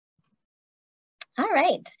All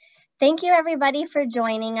right. Thank you, everybody, for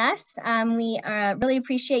joining us. We really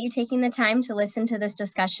appreciate you taking the time to listen to this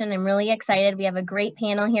discussion. I'm really excited. We have a great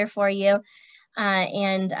panel here for you,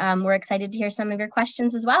 and we're excited to hear some of your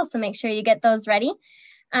questions as well, so make sure you get those ready.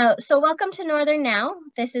 So welcome to Northern Now.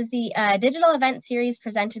 This is the digital event series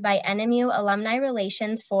presented by NMU Alumni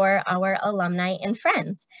Relations for our alumni and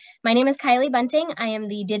friends. My name is Kylie Bunting. I am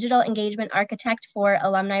the digital engagement architect for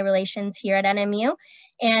Alumni Relations here at NMU,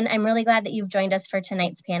 and I'm really glad that you've joined us for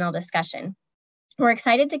tonight's panel discussion. We're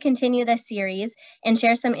excited to continue this series and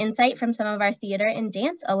share some insight from some of our theater and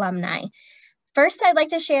dance alumni. First, I'd like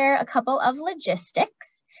to share a couple of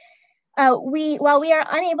logistics. While we are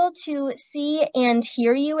unable to see and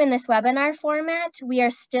hear you in this webinar format, we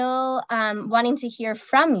are still wanting to hear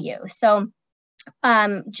from you. So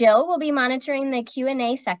Jill will be monitoring the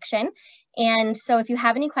Q&A section. And so if you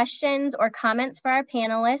have any questions or comments for our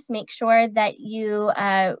panelists, make sure that you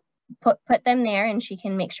put them there, and she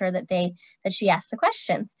can make sure that she asks the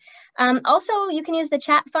questions. Also, you can use the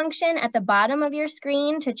chat function at the bottom of your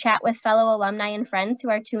screen to chat with fellow alumni and friends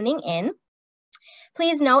who are tuning in.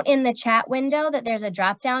 Please note in the chat window that there's a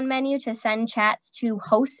drop-down menu to send chats to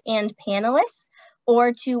hosts and panelists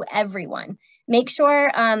or to everyone. Make sure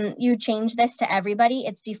you change this to everybody.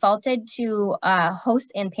 It's defaulted to hosts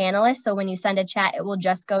and panelists, so when you send a chat, it will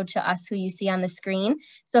just go to us who you see on the screen.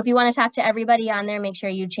 So if you want to talk to everybody on there, make sure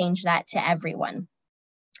you change that to everyone.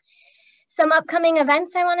 Some upcoming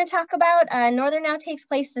events I want to talk about. Northern Now takes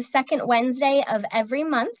place the second Wednesday of every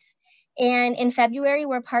month. And in February,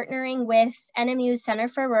 we're partnering with NMU's Center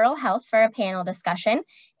for Rural Health for a panel discussion.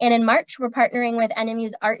 And in March, we're partnering with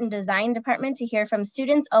NMU's Art and Design Department to hear from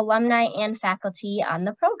students, alumni, and faculty on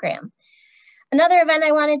the program. Another event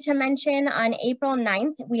I wanted to mention, on April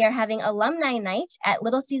 9th, we are having Alumni Night at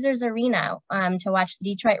Little Caesars Arena to watch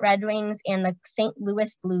the Detroit Red Wings and the St.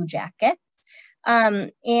 Louis Blue Jackets.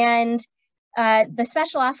 The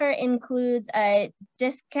special offer includes a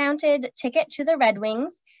discounted ticket to the Red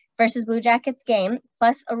Wings versus Blue Jackets game,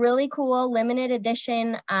 plus a really cool limited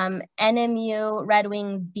edition NMU Red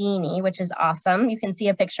Wing beanie, which is awesome. You can see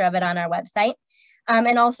a picture of it on our website,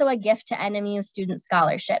 and also a gift to NMU student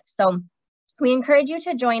scholarship. So we encourage you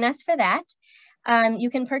to join us for that.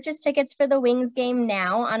 You can purchase tickets for the Wings game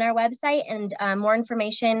now on our website, and more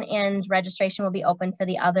information and registration will be open for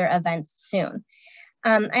the other events soon.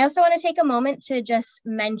 I also want to take a moment to just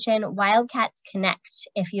mention Wildcats Connect,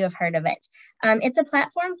 if you have heard of it. It's a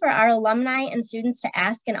platform for our alumni and students to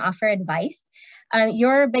ask and offer advice.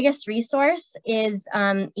 Your biggest resource is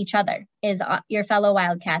each other, is your fellow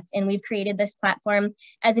Wildcats. And we've created this platform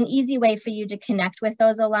as an easy way for you to connect with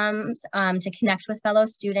those alums, to connect with fellow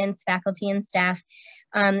students, faculty, and staff.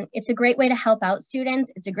 It's a great way to help out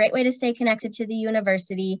students. It's a great way to stay connected to the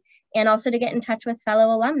university and also to get in touch with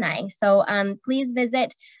fellow alumni. So please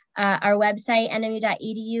visit our website,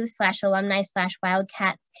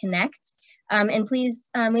 nmu.edu/alumni/wildcatsconnect. And please,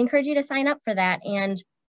 we encourage you to sign up for that and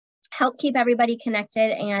help keep everybody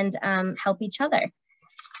connected and help each other.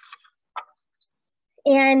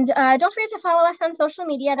 And don't forget to follow us on social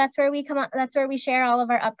media. That's where we that's where we share all of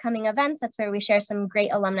our upcoming events. That's where we share some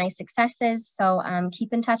great alumni successes. So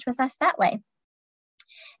keep in touch with us that way.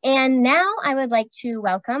 And now I would like to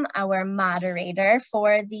welcome our moderator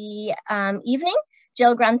for the evening,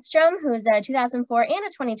 Jill Grunstrom, who is a 2004 and a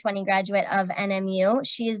 2020 graduate of NMU.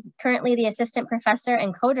 She is currently the assistant professor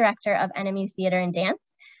and co-director of NMU Theater and Dance.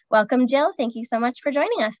 Welcome, Jill. Thank you so much for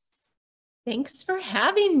joining us. Thanks for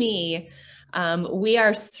having me. We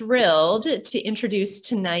are thrilled to introduce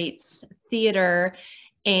tonight's theater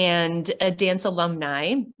and dance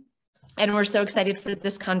alumni, and we're so excited for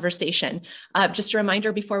this conversation. Just a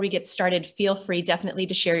reminder before we get started, feel free definitely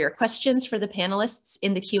to share your questions for the panelists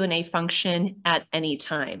in the Q&A function at any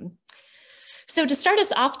time. So to start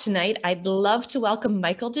us off tonight, I'd love to welcome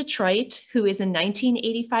Michael Detroit, who is a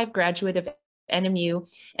 1985 graduate of NMU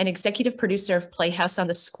and executive producer of Playhouse on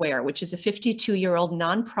the Square, which is a 52-year-old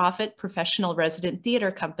nonprofit professional resident theater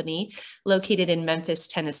company located in Memphis,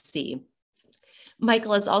 Tennessee.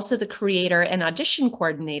 Michael is also the creator and audition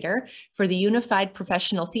coordinator for the Unified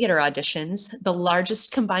Professional Theater Auditions, the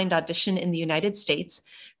largest combined audition in the United States,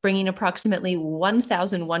 bringing approximately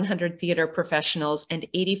 1,100 theater professionals and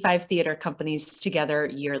 85 theater companies together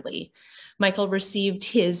yearly. Michael received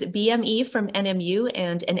his BME from NMU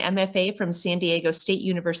and an MFA from San Diego State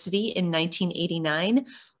University in 1989.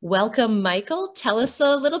 Welcome, Michael. Tell us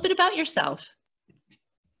a little bit about yourself.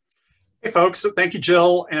 Hey, folks. Thank you,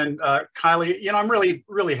 Jill and Kylie. You know, I'm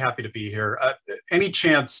really happy to be here. Any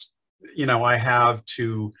chance, you know, I have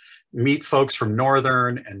to meet folks from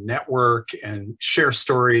Northern and network and share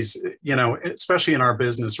stories, you know, especially in our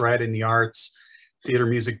business, right, in the arts. theater,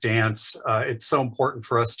 music, dance. It's so important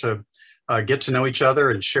for us to get to know each other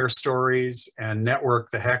and share stories and network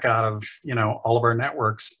the heck out of, all of our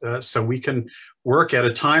networks, so we can work at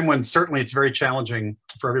a time when certainly it's very challenging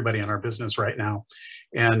for everybody in our business right now.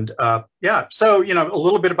 And yeah, so, a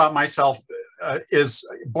little bit about myself is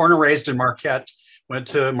born and raised in Marquette, went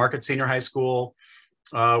to Marquette Senior High School,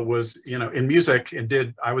 was, in music,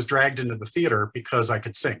 and I was dragged into the theater because I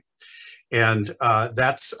could sing. And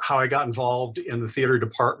that's how I got involved in the theater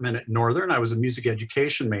department at Northern. I was a music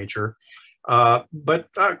education major, but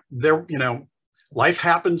there, life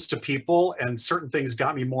happens to people, and certain things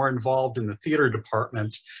got me more involved in the theater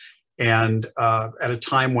department. And at a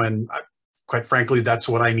time when, quite frankly, that's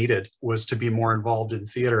what I needed, was to be more involved in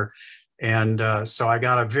theater. And so I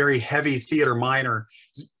got a very heavy theater minor,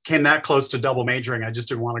 came that close to double majoring. I just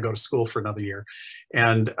didn't want to go to school for another year,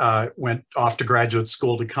 and went off to graduate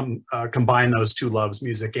school to combine those two loves,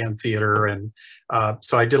 music and theater. And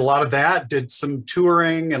so I did a lot of that, did some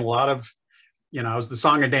touring, and a lot of, I was the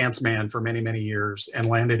song and dance man for many, many years, and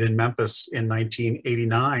landed in Memphis in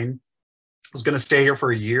 1989. I was going to stay here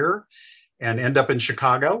for a year and end up in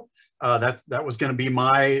Chicago. That was going to be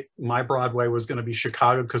my Broadway was going to be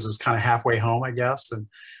Chicago, because it was kind of halfway home, I guess. And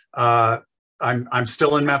I'm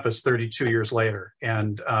still in Memphis 32 years later,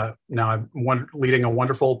 and now I'm leading a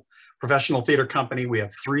wonderful professional theater company. We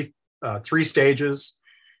have three stages.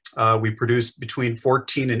 We produce between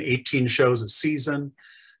 14 and 18 shows a season,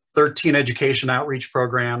 13 education outreach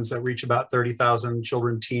programs that reach about 30,000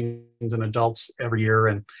 children, teens, and adults every year.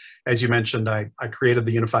 And as you mentioned, I created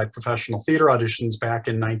the Unified Professional Theater Auditions back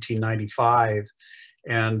in 1995.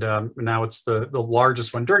 And now it's the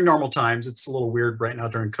largest one. During normal times, it's a little weird right now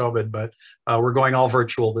during COVID, but we're going all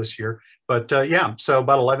virtual this year. But yeah, so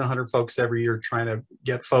about 1,100 folks every year, trying to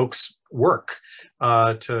get folks work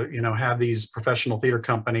to have these professional theater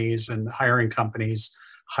companies and hiring companies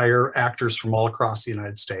hire actors from all across the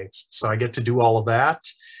United States. So I get to do all of that,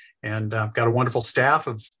 and I've got a wonderful staff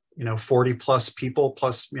of 40 plus people,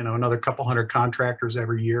 plus another couple hundred contractors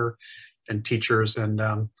every year, and teachers, and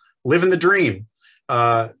living the dream,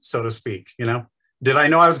 so to speak. Did I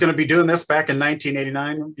know I was going to be doing this back in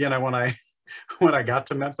 1989? When I got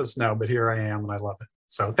to Memphis? No, but here I am, and I love it.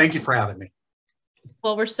 So thank you for having me.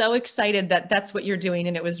 Well, we're so excited that that's what you're doing.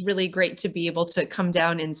 And it was really great to be able to come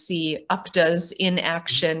down and see UPDAs in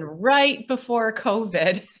action right before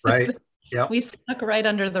COVID. Right. So yep. We stuck right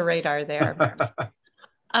under the radar there.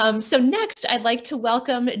 So next, I'd like to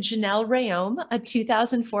welcome Janelle Rayome, a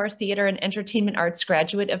 2004 Theater and Entertainment Arts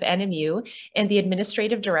graduate of NMU and the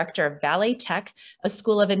Administrative Director of Ballet Tech, a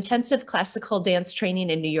school of intensive classical dance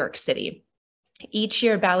training in New York City. Each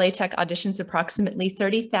year, Ballet Tech auditions approximately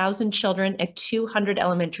 30,000 children at 200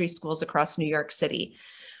 elementary schools across New York City.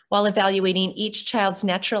 While evaluating each child's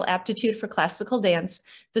natural aptitude for classical dance,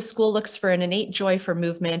 the school looks for an innate joy for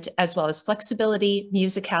movement, as well as flexibility,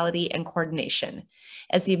 musicality, and coordination.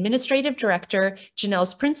 As the administrative director,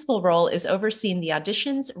 Janelle's principal role is overseeing the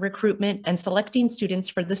auditions, recruitment, and selecting students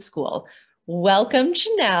for the school. Welcome,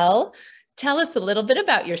 Janelle. Tell us a little bit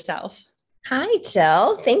about yourself. Hi,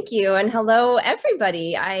 Jill. Thank you. And hello,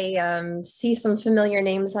 everybody. I see some familiar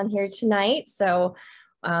names on here tonight. So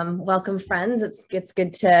welcome, friends. It's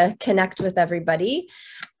good to connect with everybody.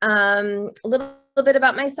 A little bit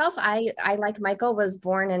about myself. I, like Michael, was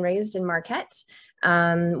born and raised in Marquette,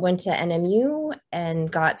 went to NMU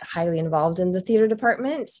and got highly involved in the theater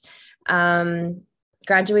department.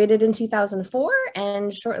 Graduated in 2004.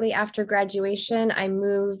 And shortly after graduation, I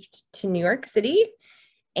moved to New York City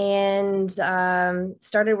and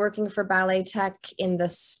started working for Ballet Tech in the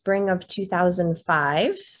spring of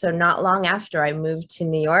 2005. So not long after I moved to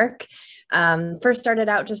New York. First started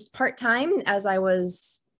out just part-time as I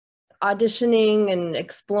was auditioning and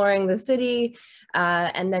exploring the city,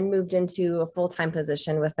 and then moved into a full-time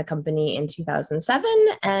position with the company in 2007,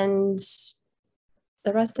 and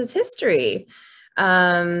the rest is history.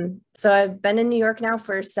 So I've been in New York now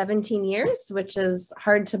for 17 years, which is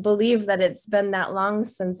hard to believe that it's been that long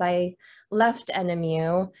since I left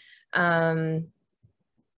NMU.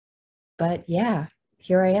 But yeah,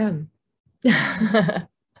 here I am.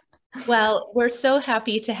 Well, we're so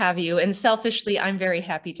happy to have you. And selfishly, I'm very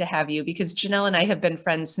happy to have you because Janelle and I have been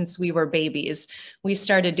friends since we were babies. We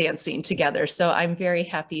started dancing together. So I'm very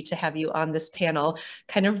happy to have you on this panel,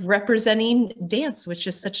 kind of representing dance, which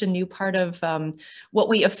is such a new part of what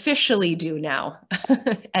we officially do now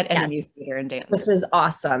at NMU Theater and Dance. This is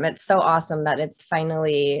awesome. It's so awesome that it's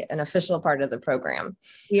finally an official part of the program.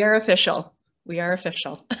 We are official. We are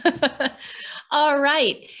official. All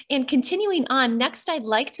right. And continuing on, next, I'd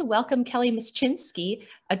like to welcome Kelly Miszczynski,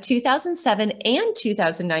 a 2007 and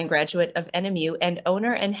 2009 graduate of NMU and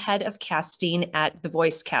owner and head of casting at The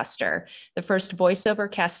Voicecaster, the first voiceover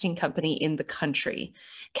casting company in the country.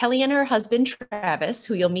 Kelly and her husband, Travis,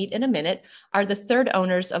 who you'll meet in a minute, are the third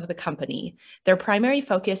owners of the company. Their primary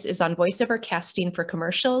focus is on voiceover casting for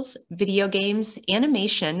commercials, video games,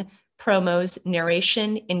 animation, promos,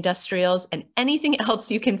 narration, industrials, and anything else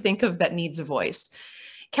you can think of that needs a voice.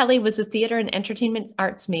 Kelly was a theater and entertainment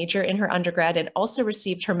arts major in her undergrad and also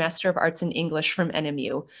received her Master of Arts in English from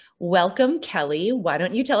NMU. Welcome, Kelly. Why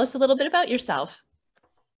don't you tell us a little bit about yourself?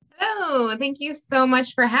 Oh, thank you so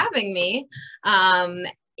much for having me.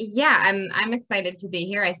 Yeah, I'm excited to be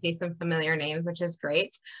here. I see some familiar names, which is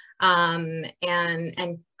great. And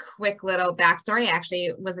quick little backstory, I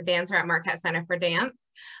actually was a dancer at Marquette Center for Dance.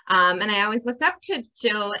 And I always looked up to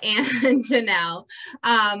Jill and Janelle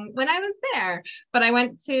when I was there. But I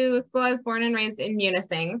went to school, I was born and raised in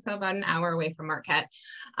Munising, so about an hour away from Marquette.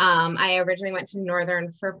 I originally went to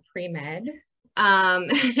Northern for pre-med.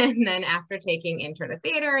 And then after taking intro to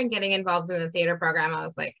theater and getting involved in the theater program, I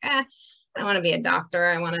was like, I want to be a doctor.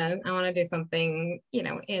 I want to do something, you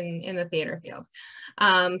know, in the theater field.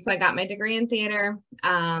 So I got my degree in theater.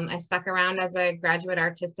 I stuck around as a graduate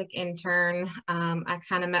artistic intern. I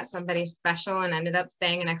kind of met somebody special and ended up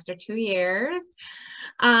staying an extra 2 years.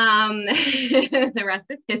 The rest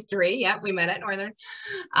is history. Yep, we met at Northern.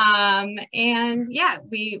 And yeah,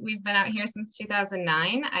 we've been out here since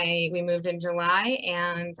 2009. We moved in July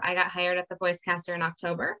and I got hired at the Voicecaster in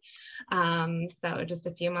October. So just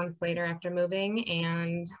a few months later after moving,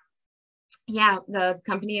 and yeah, the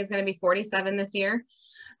company is going to be 47 this year.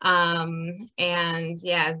 And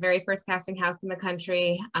yeah, very first casting house in the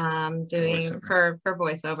country, doing for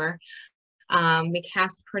voiceover. We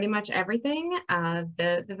cast pretty much everything.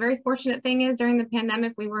 The very fortunate thing is during the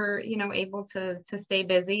pandemic, we were, you know, able to stay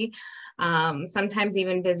busy, sometimes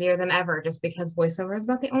even busier than ever, just because voiceover is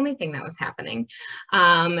about the only thing that was happening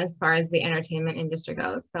as far as the entertainment industry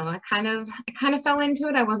goes. So I kind of fell into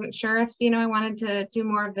it. I wasn't sure if, you know, I wanted to do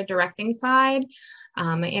more of the directing side.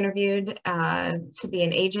 I interviewed to be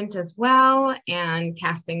an agent as well, and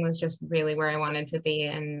casting was just really where I wanted to be.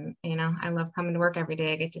 And, you know, I love coming to work every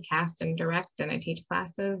day. I get to cast and direct, and I teach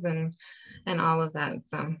classes and all of that.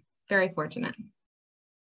 So very fortunate.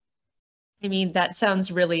 I mean, that sounds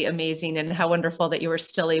really amazing, and how wonderful that you were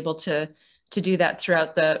still able to do that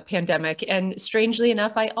throughout the pandemic. And strangely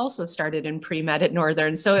enough, I also started in pre-med at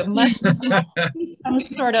Northern. So it must be some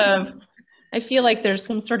sort of, I feel like there's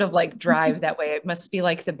some sort of like drive that way. It must be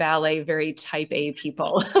like the ballet, very type A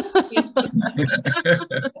people.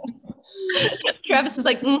 Travis is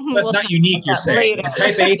like, that's we'll not unique, you're saying. Later. The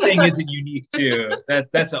type A thing isn't unique too.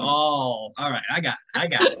 That's all right. I got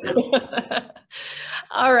it.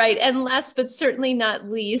 All right. And last but certainly not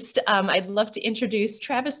least, I'd love to introduce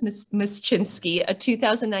Travis Miszczynski, a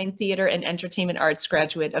 2009 theater and entertainment arts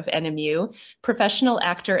graduate of NMU, professional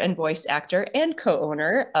actor and voice actor, and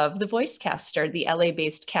co-owner of The Voicecaster, the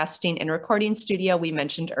LA-based casting and recording studio we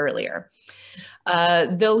mentioned earlier.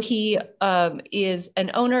 Though he is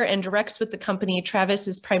an owner and directs with the company, Travis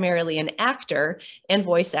is primarily an actor and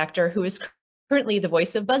voice actor who is currently the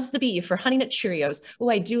voice of Buzz the Bee for Honey Nut Cheerios. Oh,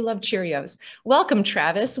 I do love Cheerios. Welcome,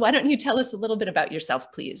 Travis. Why don't you tell us a little bit about yourself,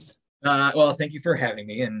 please? Well, thank you for having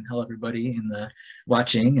me, and hello everybody in the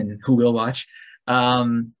watching and who will watch.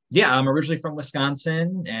 Yeah, I'm originally from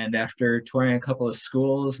Wisconsin, and after touring a couple of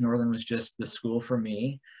schools, Northern was just the school for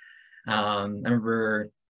me. I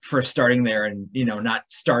remember first starting there and, you know, not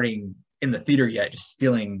starting in the theater yet, just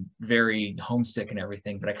feeling very homesick and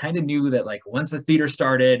everything. But I kind of knew that, like, once the theater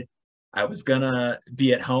started, I was gonna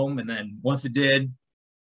be at home, and then once it did,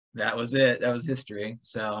 that was it. That was history.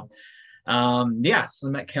 So yeah, so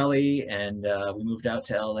I met Kelly, and we moved out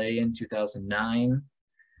to LA in 2009.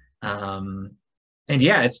 And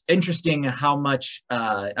yeah, it's interesting how much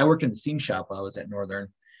I worked in the scene shop while I was at Northern,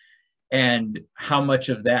 and how much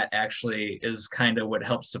of that actually is kind of what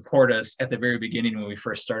helped support us at the very beginning when we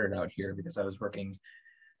first started out here, because I was working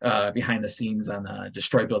behind the scenes on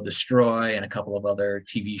Destroy, Build, Destroy, and a couple of other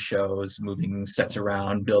TV shows, moving sets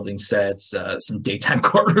around, building sets, some daytime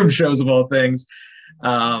courtroom shows of all things.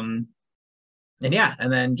 And yeah,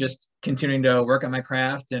 and then just continuing to work on my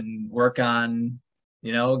craft and work on,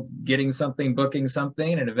 you know, getting something, booking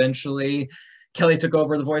something. And eventually Kelly took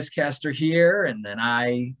over the Voicecaster here, and then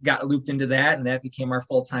I got looped into that, and that became our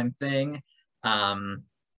full-time thing,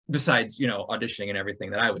 besides, you know, auditioning and everything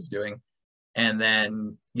that I was doing. And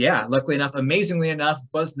then, yeah, luckily enough, amazingly enough,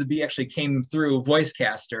 Buzz the Bee actually came through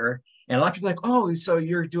Voicecaster, And a lot of people are like, oh, so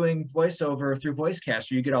you're doing voiceover through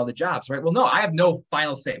VoiceCaster, you get all the jobs, right? Well, no, I have no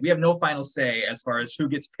final say. We have no final say as far as who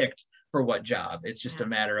gets picked for what job. It's just a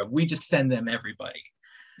matter of, we just send them everybody.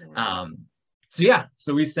 So yeah,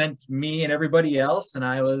 so we sent me and everybody else, and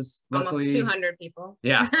I was luckily almost 200 people.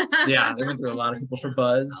 Yeah, they went through a lot of people for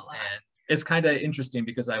Buzz, and it's kind of interesting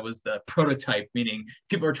because I was the prototype, meaning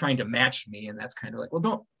people are trying to match me, and that's kind of like,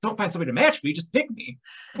 well, don't find somebody to match me, just pick me.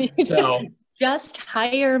 So just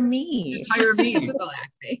hire me. Just hire me.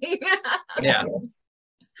 Yeah.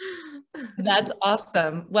 That's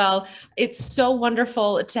awesome. Well, it's so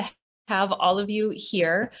wonderful to have all of you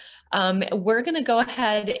here. We're going to go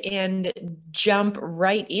ahead and jump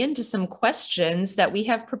right into some questions that we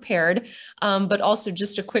have prepared, but also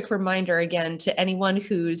just a quick reminder again to anyone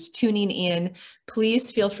who's tuning in,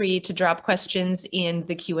 please feel free to drop questions in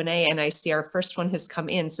the Q&A, and I see our first one has come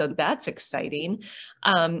in, so that's exciting.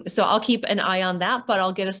 So I'll keep an eye on that, but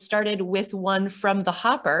I'll get us started with one from the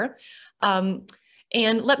hopper.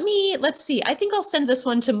 And let's see, I think I'll send this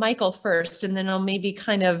one to Michael first, and then I'll maybe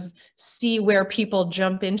kind of see where people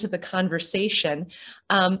jump into the conversation.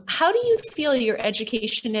 How do you feel your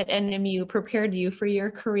education at NMU prepared you for your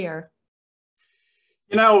career?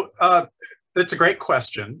 You know, that's a great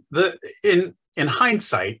question. In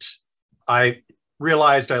hindsight, I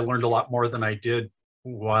realized I learned a lot more than I did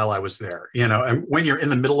while I was there, you know. And when you're in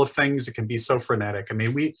the middle of things, it can be so frenetic. I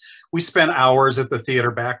mean, we spent hours at the theater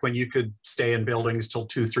back when you could stay in buildings till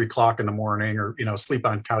 2, 3 o'clock in the morning, or, you know, sleep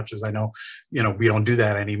on couches. I know, you know, we don't do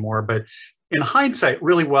that anymore, but in hindsight,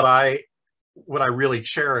 really what I really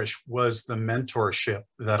cherish was the mentorship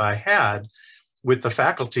that I had with the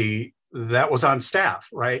faculty that was on staff,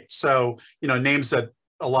 right? So, you know, names that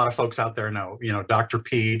a lot of folks out there know, you know, Dr.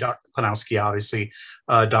 P, Dr. Panowski, obviously,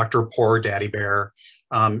 Dr. Poor, Daddy Bear,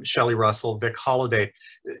 Shelley Russell, Vic Holliday.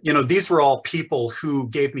 You know, these were all people who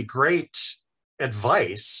gave me great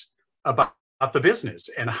advice about the business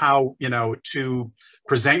and how, you know, to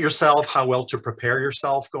present yourself, how well to prepare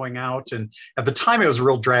yourself going out. And at the time, it was a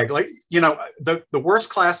real drag. Like, you know, the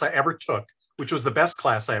worst class I ever took, which was the best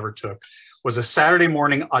class I ever took, was a Saturday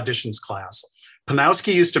morning auditions class.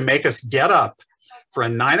 Panowski used to make us get up for a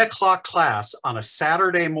 9 o'clock class on a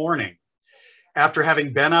Saturday morning after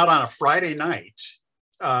having been out on a Friday night.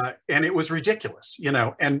 And it was ridiculous, you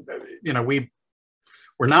know, and, you know, we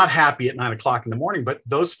were not happy at 9 o'clock in the morning, but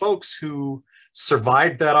those folks who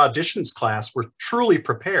survived that auditions class were truly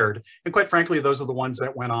prepared. And quite frankly, those are the ones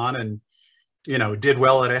that went on and, you know, did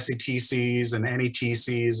well at SETCs and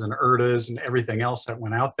NETCs and ERDAs and everything else that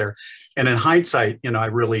went out there. And in hindsight, you know, I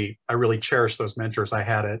really cherish those mentors I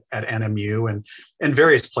had at NMU and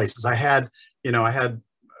various places. I had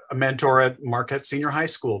a mentor at Marquette Senior High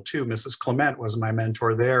School too. Mrs. Clement was my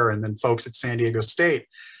mentor there. And then folks at San Diego State,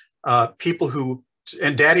 people who,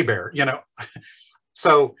 and Daddy Bear, you know.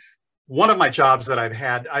 So one of my jobs that I've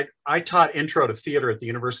had, I taught intro to theater at the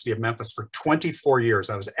University of Memphis for 24 years.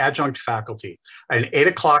 I was adjunct faculty. I had an 8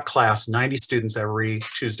 o'clock class, 90 students every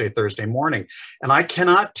Tuesday, Thursday morning. And I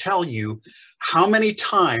cannot tell you how many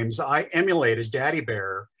times I emulated Daddy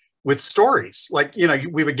Bear with stories. Like, you know,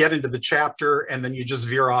 we would get into the chapter and then you just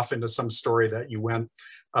veer off into some story that you went,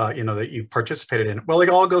 you know, that you participated in. Well, it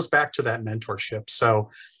all goes back to that mentorship. So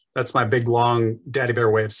that's my big, long Daddy Bear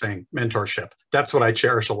way of saying mentorship. That's what I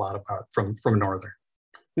cherish a lot about from Northern.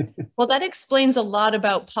 Well, that explains a lot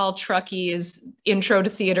about Paul Truckey's Intro to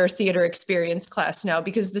Theater Experience class now,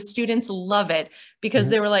 because the students love it because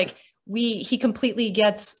they were like, he completely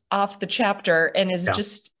gets off the chapter and is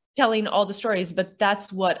just telling all the stories, but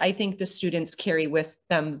that's what I think the students carry with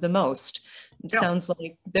them the most. It sounds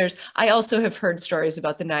like I also have heard stories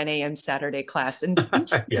about the 9 a.m. Saturday class, and I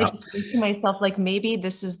think to myself, like, maybe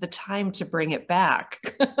this is the time to bring it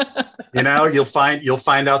back. You know, you'll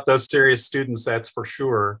find out those serious students, that's for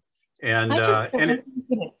sure. And I'm going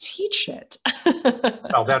to teach it.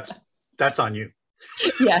 Well, that's on you.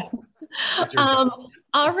 Yeah.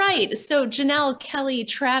 All right. So Janelle, Kelly,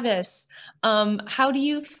 Travis, how do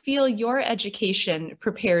you feel your education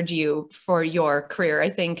prepared you for your career? I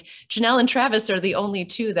think Janelle and Travis are the only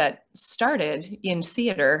two that started in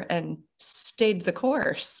theater and stayed the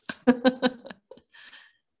course.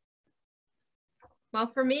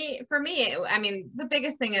 Well, for me, I mean, the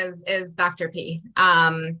biggest thing is Dr. P.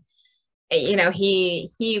 You know, he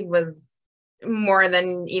was more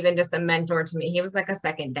than even just a mentor to me. He was like a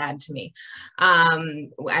second dad to me.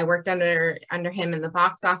 I worked under him in the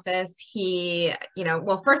box office. He,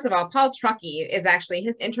 well, first of all, Paul Truckee is actually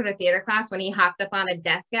his intro to theater class when he hopped up on a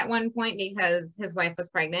desk at one point because his wife was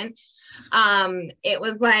pregnant. It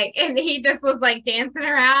was like, and he just was like dancing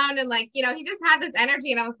around and like, he just had this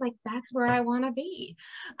energy, and I was like, that's where I want to be.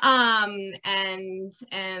 And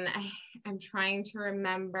I'm trying to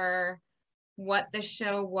remember what the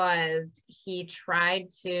show was. He tried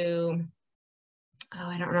to,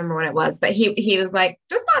 I don't remember what it was, but he was like,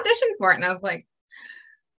 just audition for it. And I was like,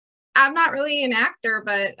 I'm not really an actor,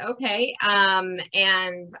 but okay. And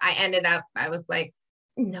I was like,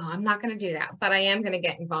 no, I'm not going to do that, but I am going to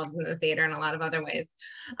get involved in the theater in a lot of other ways.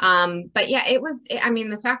 But yeah,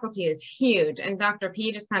 the faculty is huge, and Dr.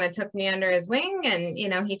 P just kind of took me under his wing, and,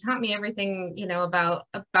 he taught me everything, about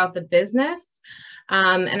the business.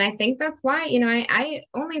 And I think that's why, I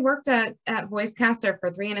only worked at VoiceCaster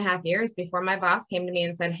for 3.5 years before my boss came to me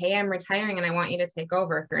and said, hey, I'm retiring and I want you to take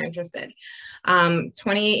over if you're interested.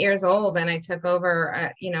 28 years old, and I took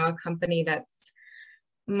over, a company that's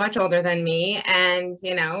much older than me. And,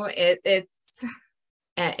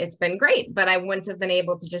 it's been great, but I wouldn't have been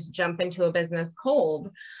able to just jump into a business cold.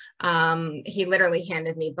 He literally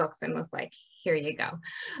handed me books and was like, here you go.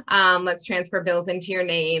 Let's transfer bills into your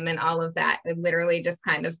name and all of that. It literally just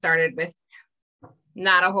kind of started with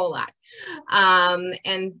not a whole lot.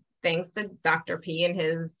 And thanks to Dr. P and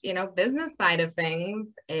his, business side of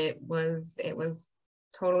things, it was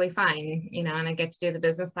totally fine, and I get to do the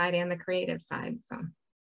business side and the creative side. So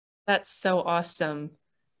that's so awesome.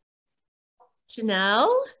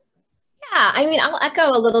 Janelle? Yeah, I'll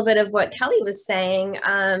echo a little bit of what Kelly was saying.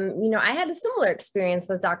 I had a similar experience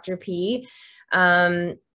with Dr. P.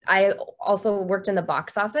 I also worked in the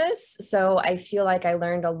box office, so I feel like I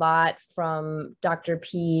learned a lot from Dr.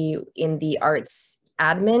 P in the arts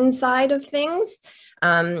admin side of things.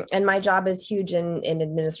 And my job is huge in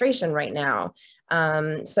administration right now.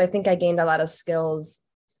 So I think I gained a lot of skills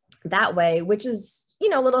that way, which is,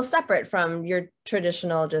 a little separate from your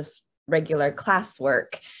traditional just regular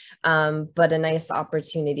classwork. But a nice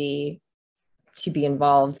opportunity to be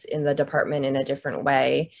involved in the department in a different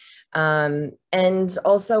way. And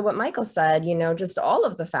also what Michael said, just all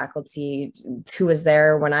of the faculty who was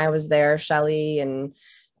there when I was there, Shelley and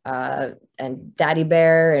Daddy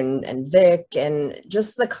Bear and Vic, and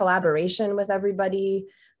just the collaboration with everybody.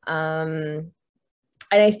 And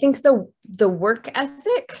I think the work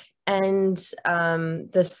ethic and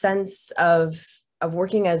the sense of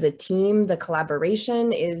working as a team, the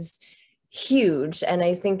collaboration is huge. And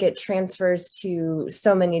I think it transfers to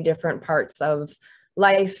so many different parts of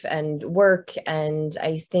life and work. And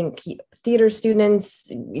I think theater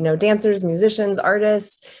students, dancers, musicians,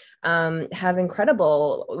 artists, have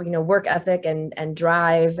incredible, work ethic and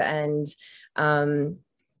drive, and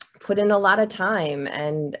put in a lot of time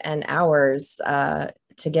and hours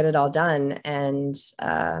to get it all done. And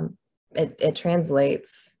it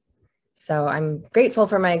translates. So I'm grateful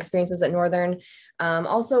for my experiences at Northern.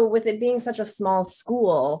 Also, with it being such a small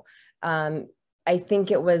school, I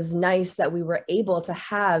think it was nice that we were able to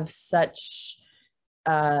have such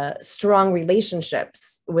strong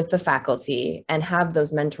relationships with the faculty and have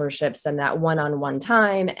those mentorships and that one-on-one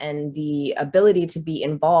time and the ability to be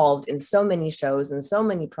involved in so many shows and so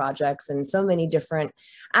many projects and so many different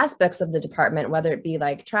aspects of the department, whether it be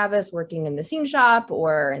like Travis working in the scene shop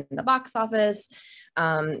or in the box office.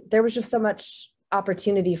 There was just so much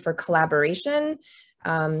opportunity for collaboration,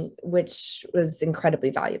 which was incredibly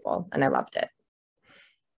valuable, and I loved it.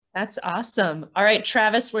 That's awesome. All right,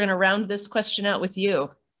 Travis, we're going to round this question out with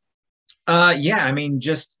you. Yeah,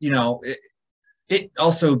 just, it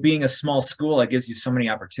also being a small school, it gives you so many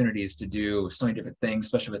opportunities to do so many different things,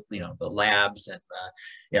 especially with, the labs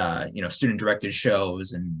and, student directed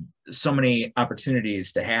shows, and so many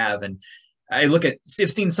opportunities to have. And I've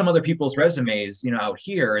seen some other people's resumes, out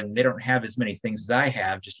here, and they don't have as many things as I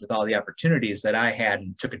have, just with all the opportunities that I had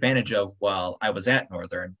and took advantage of while I was at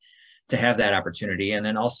Northern, to have that opportunity. And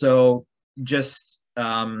then also just,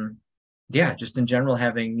 just in general,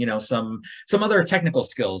 having, some other technical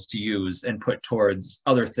skills to use and put towards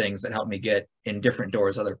other things that help me get in different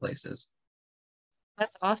doors, other places.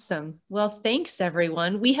 That's awesome. Well, thanks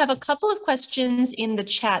everyone. We have a couple of questions in the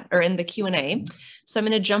chat or in the Q&A, so I'm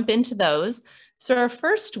going to jump into those. So our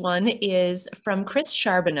first one is from Chris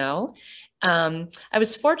Charbonneau. I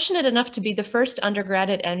was fortunate enough to be the first undergrad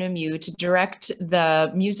at NMU to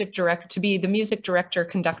be the music director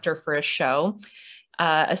conductor for a show.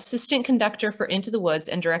 assistant conductor for Into the Woods,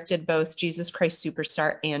 and directed both Jesus Christ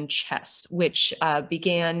Superstar and Chess, which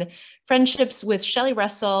began friendships with Shelley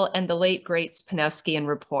Russell and the late greats Panowski and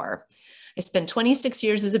Rapport. I spent 26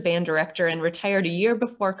 years as a band director and retired a year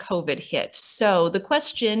before COVID hit. So the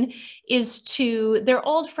question is to their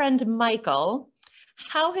old friend, Michael,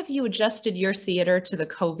 how have you adjusted your theater to the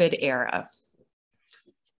COVID era?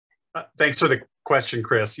 Thanks for the question,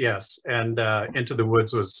 Chris. Yes, and Into the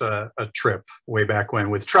Woods was a trip way back when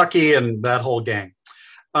with Truckee and that whole gang.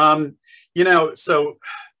 You know, so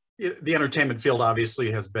the entertainment field obviously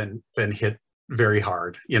has been hit very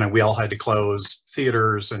hard. You know, we all had to close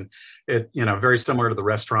theaters, and it, you know, very similar to the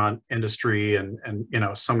restaurant industry and you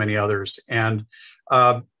know, so many others. And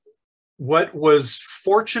what was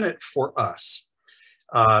fortunate for us,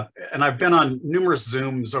 and I've been on numerous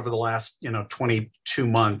Zooms over the last, you know, 22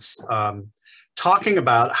 months, talking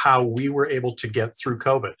about how we were able to get through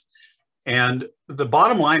COVID. And the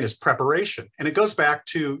bottom line is preparation. And it goes back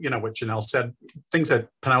to, you know, what Janelle said, things that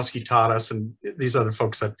Panowski taught us and these other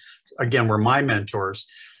folks that, again, were my mentors.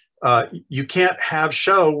 You can't have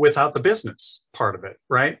show without the business part of it,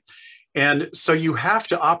 right? And so you have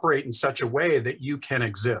to operate in such a way that you can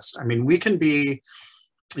exist. I mean, we can be,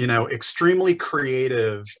 you know, extremely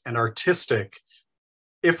creative and artistic.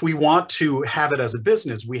 If we want to have it as a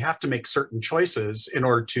business, we have to make certain choices in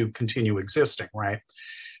order to continue existing, right?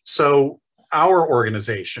 So our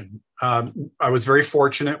organization, I was very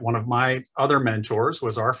fortunate. One of my other mentors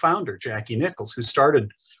was our founder, Jackie Nichols, who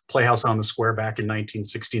started Playhouse on the Square back in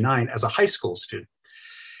 1969 as a high school student.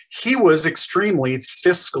 He was extremely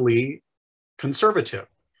fiscally conservative.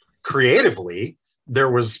 Creatively, there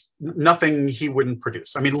was nothing he wouldn't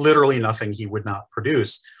produce. I mean, literally nothing he would not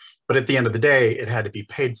produce. But at the end of the day, it had to be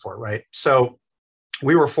paid for, right? So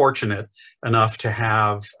we were fortunate enough to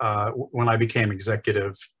have, when I became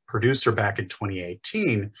executive producer back in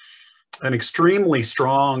 2018, an extremely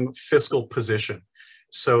strong fiscal position,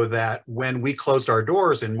 so that when we closed our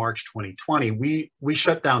doors in March 2020, we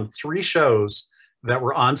shut down 3 shows that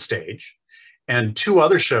were on stage and 2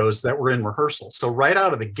 other shows that were in rehearsal. So right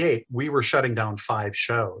out of the gate, we were shutting down 5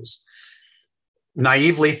 shows,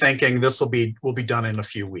 naively thinking will be done in a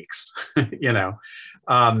few weeks. You know,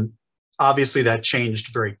 obviously that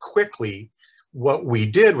changed very quickly. What we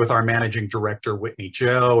did with our managing director, Whitney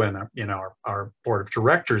Joe, and you know, our board of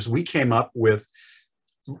directors, we came up with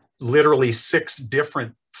literally 6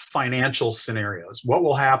 different financial scenarios. What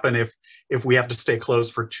will happen if we have to stay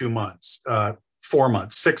closed for 2 months, 4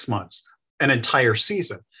 months, 6 months, an entire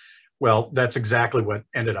season? Well, that's exactly what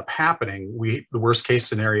ended up happening. The worst case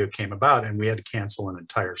scenario came about and we had to cancel an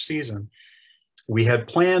entire season. We had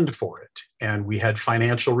planned for it and we had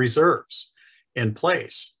financial reserves in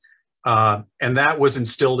place. And that was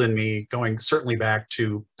instilled in me going certainly back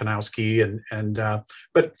to Panowski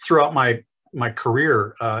but throughout my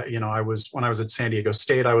career, you know, when I was at San Diego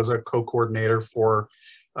State, I was a co-coordinator for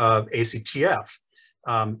ACTF,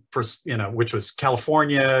 for, you know, which was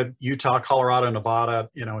California, Utah, Colorado, Nevada,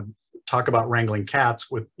 you know, and talk about wrangling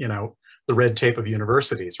cats with, you know, the red tape of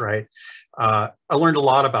universities, right? I learned a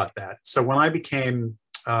lot about that. So when I became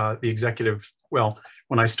the executive, well,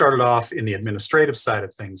 when I started off in the administrative side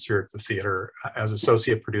of things here at the theater as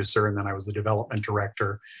associate producer, and then I was the development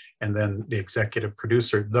director and then the executive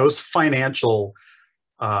producer, those financial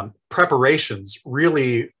preparations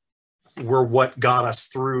really were what got us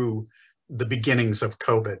through the beginnings of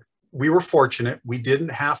COVID. We were fortunate. We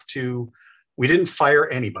didn't fire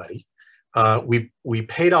anybody. We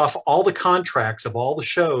paid off all the contracts of all the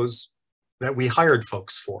shows that we hired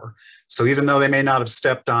folks for. So even though they may not have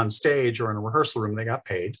stepped on stage or in a rehearsal room, they got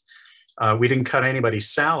paid. We didn't cut anybody's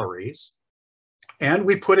salaries. And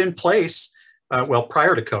we put in place, well,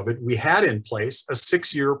 prior to COVID, we had in place a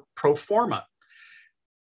 6-year pro forma.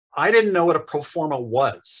 I didn't know what a pro forma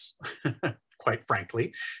was, quite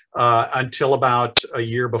frankly, until about a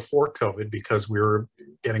year before COVID, because we were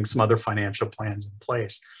getting some other financial plans in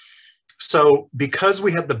place. So because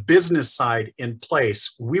we had the business side in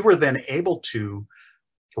place, we were then able to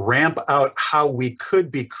ramp out how we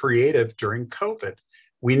could be creative during COVID.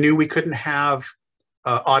 We knew we couldn't have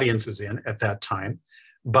audiences in at that time,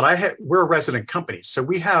 but we're a resident company. So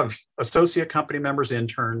we have associate company members,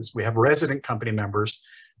 interns, we have resident company members.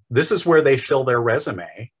 This is where they fill their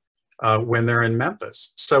resume when they're in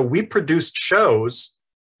Memphis. So we produced shows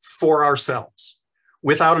for ourselves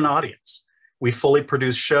without an audience. We fully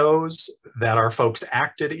produced shows that our folks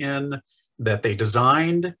acted in, that they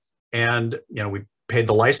designed, and you know, we paid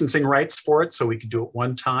the licensing rights for it so we could do it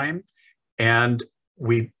one time. And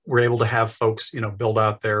we were able to have folks, you know, build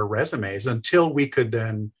out their resumes until we could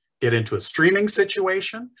then get into a streaming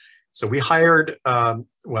situation So we hired,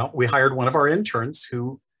 we hired one of our interns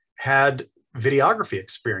who had videography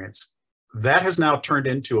experience. That has now turned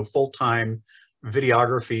into a full-time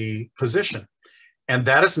videography position. And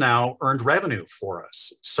that has now earned revenue for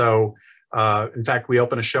us. So in fact, we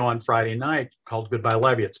open a show on Friday night called Goodbye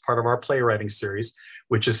Levy. It's part of our playwriting series,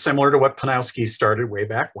 which is similar to what Panowski started way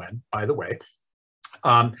back when, by the way.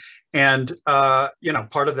 Part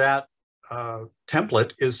of that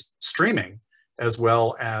template is streaming as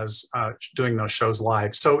well as doing those shows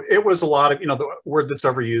live. So it was a lot of, the word that's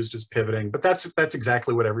overused is pivoting, but that's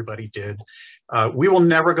exactly what everybody did. We will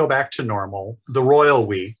never go back to normal, the royal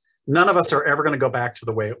we. None of us are ever going to go back to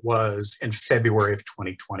the way it was in February of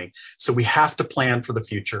 2020. So we have to plan for the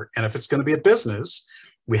future. And if it's going to be a business,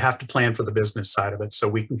 we have to plan for the business side of it so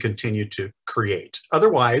we can continue to create.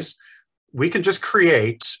 Otherwise, we can just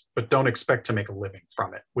create, but don't expect to make a living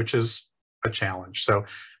from it, which is a challenge. So,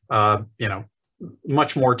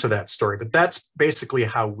 much more to that story, but that's basically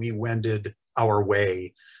how we wended our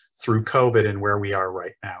way through COVID and where we are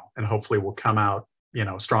right now. And hopefully we'll come out,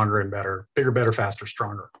 stronger and better, bigger, better, faster,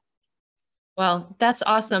 stronger. Well, that's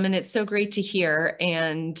awesome. And it's so great to hear.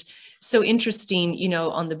 And so interesting,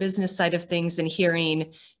 on the business side of things and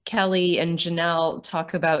hearing Kelly and Janelle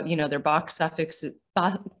talk about, their box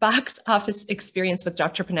office experience with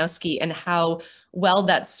Dr. Panowski and how well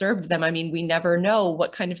that served them. I mean, we never know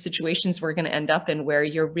what kind of situations we're going to end up in where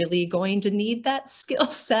you're really going to need that skill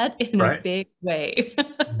set in a big way.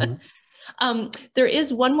 Mm-hmm. There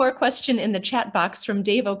is one more question in the chat box from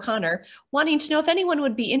Dave O'Connor wanting to know if anyone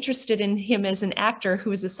would be interested in him as an actor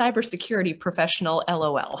who is a cybersecurity professional,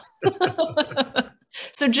 LOL.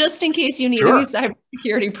 So just in case you need any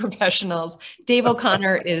cybersecurity professionals, Dave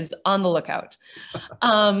O'Connor is on the lookout.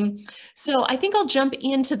 So I think I'll jump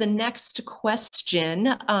into the next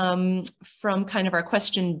question from kind of our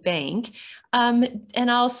question bank. And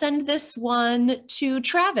I'll send this one to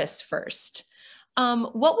Travis first.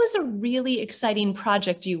 What was a really exciting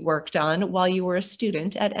project you worked on while you were a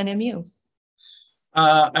student at NMU?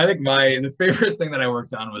 I think the favorite thing that I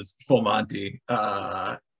worked on was Full Monty.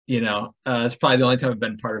 It's probably the only time I've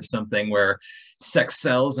been part of something where sex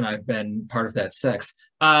sells and I've been part of that sex.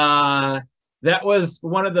 That was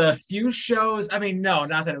one of the few shows. I mean, no,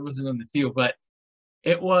 not that it wasn't one of the few, but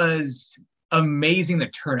it was amazing the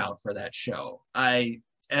turnout for that show.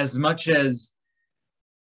 As much as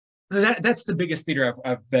that's the biggest theater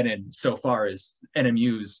I've been in so far is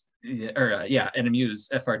NMU's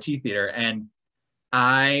FRT theater. And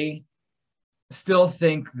I still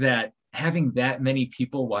think that having that many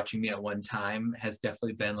people watching me at one time has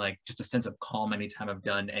definitely been like just a sense of calm anytime I've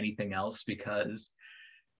done anything else, because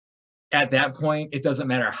at that point, it doesn't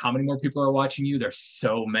matter how many more people are watching you. There's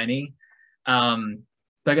so many. But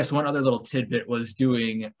I guess one other little tidbit was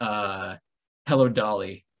doing Hello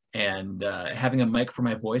Dolly and having a mic for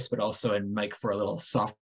my voice, but also a mic for a little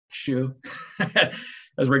soft shoe. I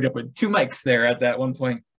was rigged up with two mics there at that one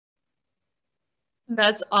point.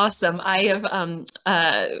 That's awesome. I have,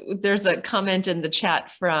 there's a comment in the chat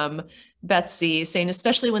from Betsy saying,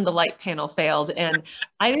 especially when the light panel failed. And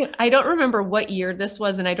I don't remember what year this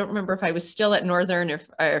was. And I don't remember if I was still at Northern or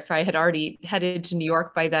if I had already headed to New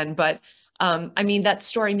York by then. But I mean, that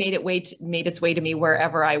story made its way to me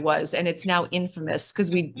wherever I was. And it's now infamous because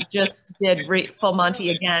we just did Full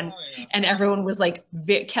Monty again. And everyone was like,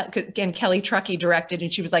 again, Kelly Truckee directed.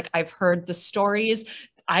 And she was like, I've heard the stories.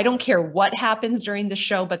 I don't care what happens during the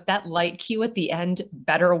show, but that light cue at the end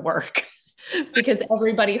better work because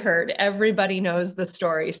everybody knows the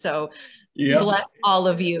story. So bless all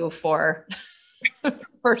of you for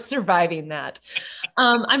surviving that.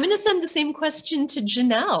 I'm going to send the same question to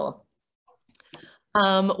Janelle.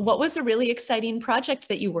 What was a really exciting project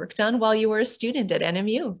that you worked on while you were a student at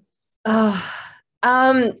NMU?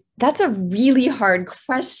 That's a really hard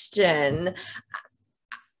question.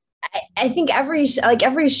 I think every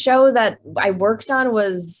show that I worked on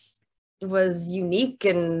was unique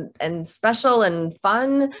and special and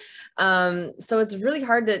fun. So it's really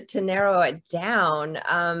hard to narrow it down.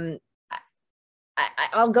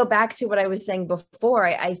 I'll go back to what I was saying before.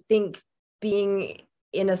 I think being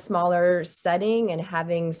in a smaller setting and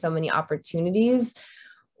having so many opportunities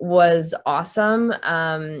was awesome.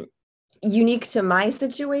 Unique to my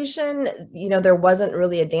situation, there wasn't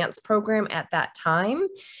really a dance program at that time,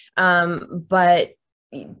 but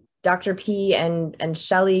Dr. P and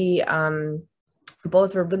Shelley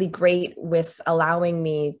both were really great with allowing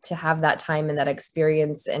me to have that time and that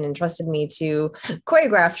experience and entrusted me to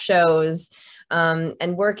choreograph shows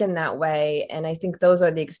and work in that way. And I think those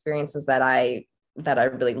are the experiences that I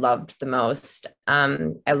really loved the most.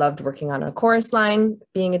 I loved working on a chorus line,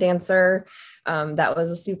 being a dancer. That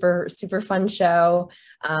was a super fun show.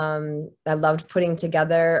 I loved putting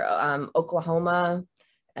together Oklahoma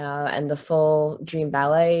and the full Dream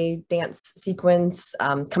Ballet dance sequence.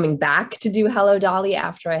 Coming back to do Hello Dolly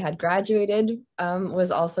after I had graduated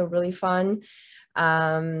was also really fun.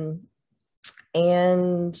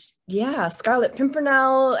 And yeah, Scarlet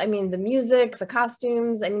Pimpernel, I mean, the music, the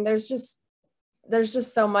costumes, I mean, there's just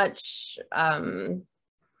so much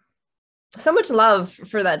love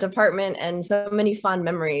for that department and so many fond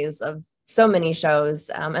memories of so many shows.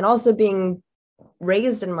 And also being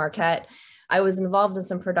raised in Marquette, I was involved in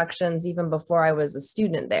some productions even before I was a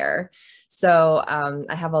student there. So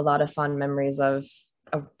I have a lot of fond memories of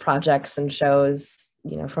projects and shows,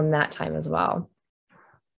 you know, from that time as well.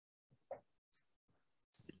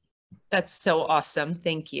 That's so awesome.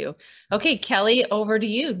 Thank you. Okay, Kelly, over to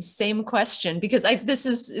you. Same question, because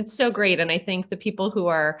it's so great. And I think the people who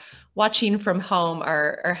are watching from home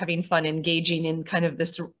are having fun engaging in kind of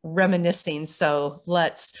this reminiscing. So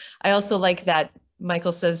I also like that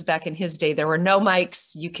Michael says back in his day, there were no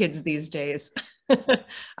mics, you kids these days. All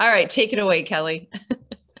right, take it away, Kelly.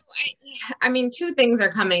 I mean, two things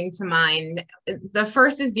are coming to mind. The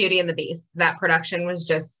first is Beauty and the Beast. That production was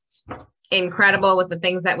just incredible with the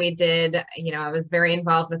things that we did. You know, I was very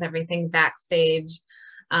involved with everything backstage.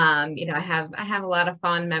 You know, I have a lot of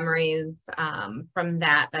fond memories from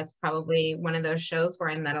that. That's probably one of those shows where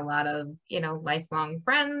I met a lot of, you know, lifelong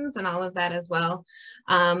friends and all of that as well.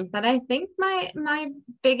 But I think my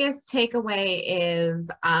biggest takeaway is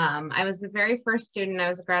I was the very first student. I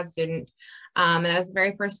was a grad student, and I was the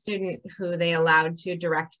very first student who they allowed to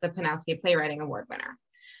direct the Panowski Playwriting Award winner.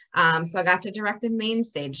 So I got to direct a main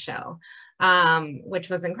stage show, which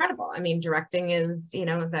was incredible. I mean, directing is, you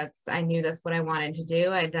know, I knew that's what I wanted to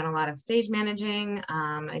do. I had done a lot of stage managing.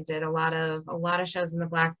 I did a lot of shows in the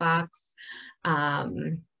black box.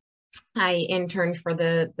 I interned for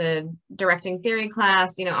the directing theory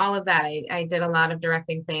class, you know, all of that. I did a lot of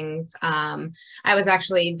directing things. I was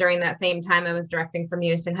actually, during that same time, I was directing for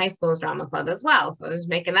Munising High School's drama club as well. So I was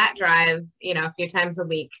making that drive, you know, a few times a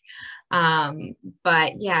week.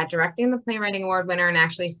 But yeah, directing the Playwriting Award winner and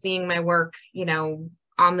actually seeing my work, you know,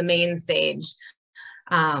 on the main stage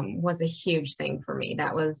was a huge thing for me.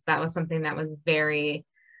 That was something that was very,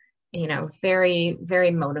 you know, very,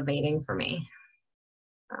 very motivating for me.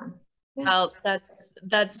 Yeah. Oh,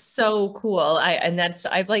 that's so cool.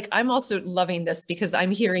 I'm also loving this because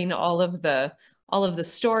I'm hearing all of the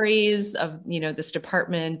stories of, you know, this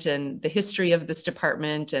department and the history of this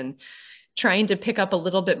department, and trying to pick up a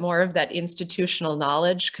little bit more of that institutional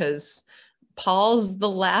knowledge, because Paul's the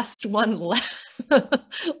last one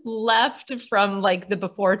left from like the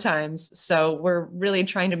before times. So we're really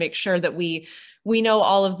trying to make sure that we know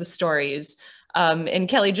all of the stories. And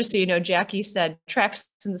Kelly, just so you know, Jackie said Tracks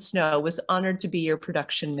in the Snow was honored to be your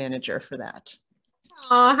production manager for that.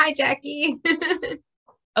 Oh, hi, Jackie.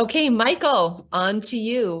 Okay, Michael, on to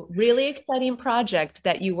you. Really exciting project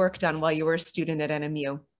that you worked on while you were a student at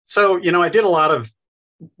NMU. So, you know, I did a lot of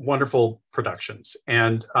wonderful productions,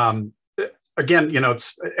 and again, you know,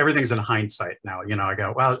 everything's in hindsight now. You know, I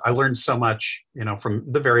go, well, I learned so much, you know, from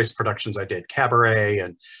the various productions I did, Cabaret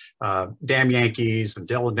and Damn Yankees and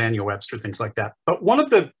Dylan Daniel Webster, things like that. But one of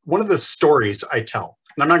the stories I tell,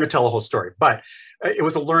 and I'm not going to tell the whole story, but it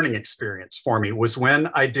was a learning experience for me, was when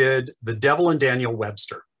I did The Devil and Daniel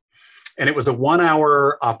Webster, and it was a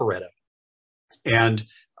 1-hour operetta, and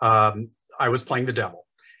I was playing the devil.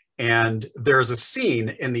 And there's a scene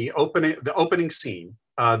in the opening scene.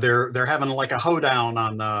 They're having like a hoedown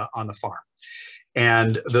on the farm,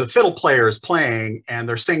 and the fiddle player is playing, and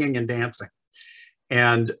they're singing and dancing.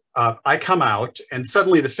 And I come out, and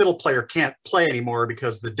suddenly the fiddle player can't play anymore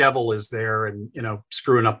because the devil is there, and, you know,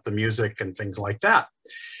 screwing up the music and things like that.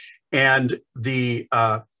 And the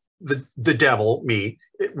devil, me,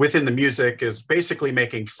 within the music, is basically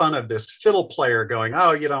making fun of this fiddle player, going,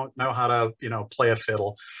 "Oh, you don't know how to, you know, play a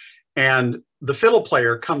fiddle." And the fiddle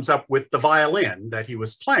player comes up with the violin that he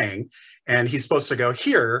was playing, and he's supposed to go,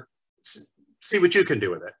 "Here, see what you can do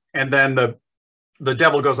with it." And then the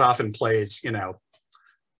devil goes off and plays, you know,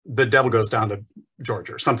 The Devil Goes Down to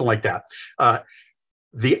Georgia or something like that.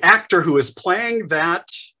 The actor who is playing that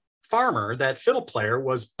farmer, that fiddle player,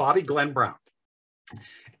 was Bobby Glenn Brown.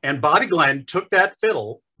 And Bobby Glenn took that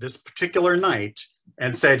fiddle this particular night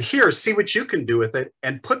and said, "Here, see what you can do with it,"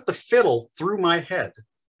 and put the fiddle through my head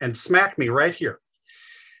and smacked me right here.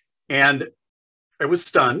 And I was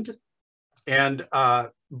stunned. And,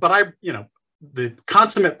 but I, you know, the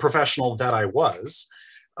consummate professional that I was,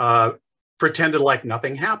 pretended like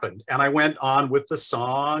nothing happened. And I went on with the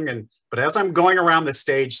song. But as I'm going around the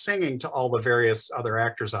stage singing to all the various other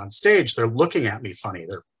actors on stage, they're looking at me funny.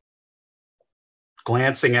 They're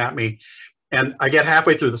glancing at me. And I get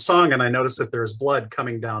halfway through the song and I notice that there's blood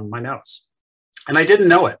coming down my nose. And I didn't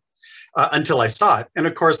know it until I saw it. And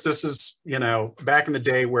of course, this is, back in the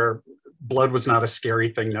day where blood was not a scary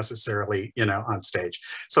thing necessarily, on stage.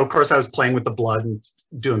 So of course I was playing with the blood and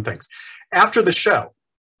doing things. After the show,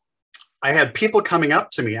 I had people coming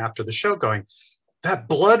up to me after the show going, that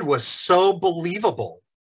blood was so believable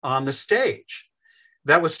on the stage.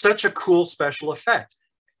 That was such a cool special effect.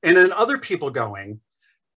 And then other people going,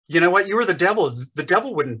 you know what, you were the devil. The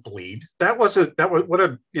devil wouldn't bleed. That was what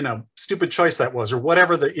a, stupid choice that was, or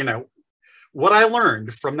whatever what I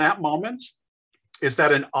learned from that moment is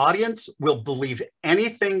that an audience will believe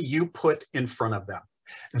anything you put in front of them.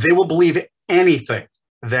 They will believe anything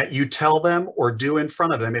that you tell them or do in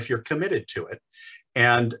front of them if you're committed to it.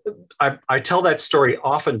 And I tell that story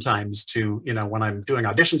oftentimes to, when I'm doing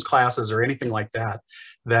auditions classes or anything like that,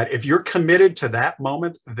 that if you're committed to that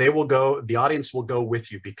moment, the audience will go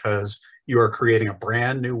with you because you are creating a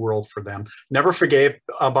brand new world for them. Never forgave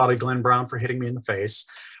Bobby Glenn Brown for hitting me in the face.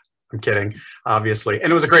 I'm kidding, obviously.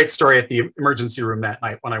 And it was a great story at the emergency room that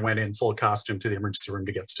night when I went in full costume to the emergency room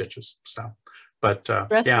to get stitches. So, but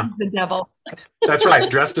Dressed yeah, as the devil. That's right,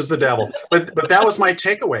 dressed as the devil. But that was my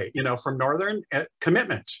takeaway, from Northern: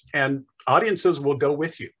 commitment, and audiences will go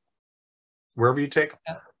with you wherever you take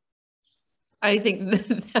them. I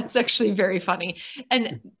think that's actually very funny.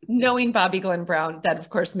 And knowing Bobby Glenn Brown, that of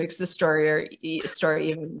course makes the story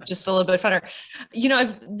even just a little bit funner.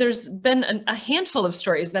 There's been a handful of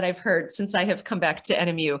stories that I've heard since I have come back to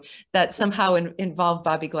NMU that somehow involve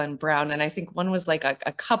Bobby Glenn Brown. And I think one was like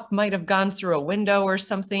a cup might have gone through a window or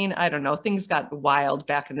something. I don't know. Things got wild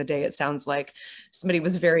back in the day. It sounds like somebody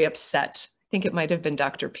was very upset. I think it might have been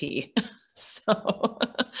Dr. P. So,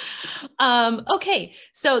 okay,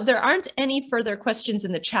 so there aren't any further questions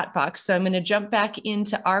in the chat box. So I'm going to jump back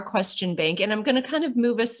into our question bank, and I'm going to kind of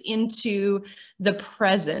move us into the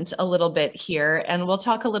present a little bit here. And we'll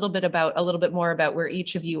talk a little bit more about where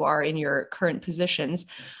each of you are in your current positions.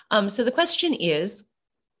 So the question is,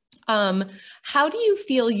 how do you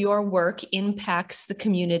feel your work impacts the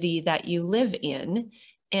community that you live in?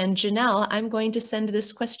 And Janelle, I'm going to send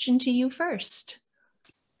this question to you first.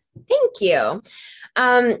 Thank you.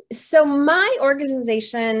 So my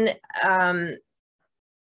organization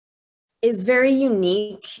is very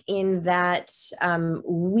unique in that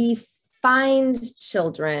we find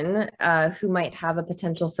children who might have a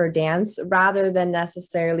potential for dance rather than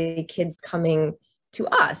necessarily kids coming to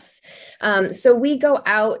us. So we go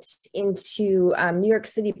out into New York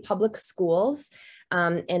City public schools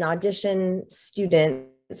and audition students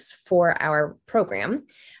for our program.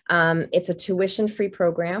 It's a tuition-free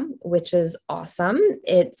program, which is awesome.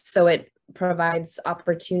 It provides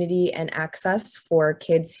opportunity and access for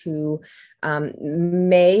kids who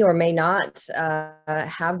may or may not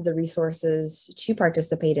have the resources to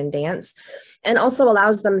participate in dance, and also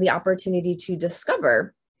allows them the opportunity to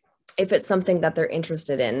discover if it's something that they're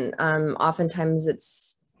interested in.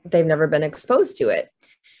 Oftentimes they've never been exposed to it.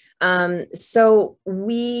 So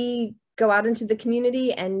we go out into the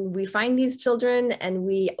community and we find these children and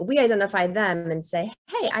we identify them and say,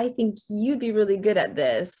 hey, I think you'd be really good at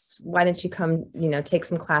this. Why don't you come, take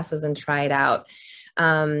some classes and try it out?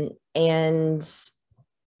 And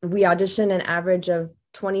we audition an average of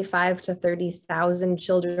 25 to 30,000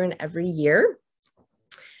 children every year.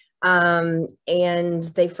 And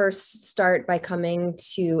they first start by coming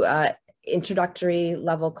to introductory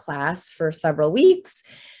level class for several weeks.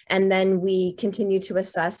 And then we continue to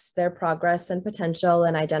assess their progress and potential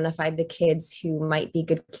and identify the kids who might be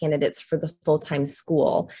good candidates for the full-time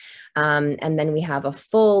school. And then we have a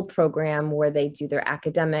full program where they do their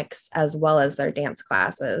academics as well as their dance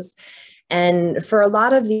classes. And for a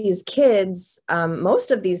lot of these kids,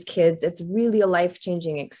 most of these kids, it's really a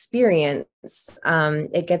life-changing experience.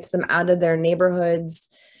 It gets them out of their neighborhoods,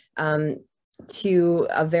 to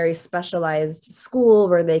a very specialized school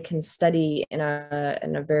where they can study in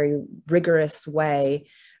a very rigorous way,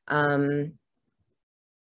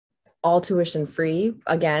 all tuition free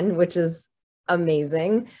again, which is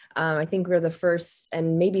amazing. I think we're the first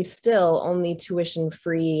and maybe still only tuition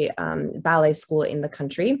free ballet school in the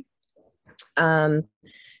country.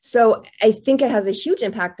 So I think it has a huge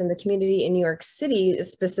impact in the community in New York City,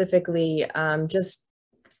 specifically just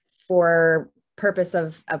for purpose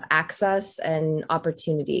of access and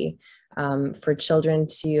opportunity for children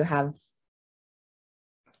to have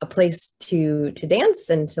a place to dance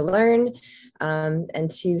and to learn and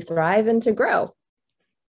to thrive and to grow.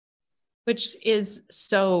 which is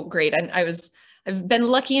so great. And I've been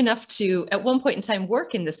lucky enough to, at one point in time,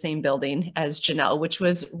 work in the same building as Janelle, which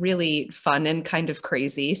was really fun and kind of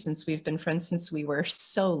crazy since we've been friends since we were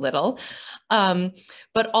so little.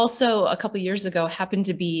 But also a couple of years ago, happened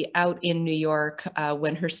to be out in New York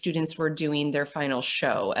when her students were doing their final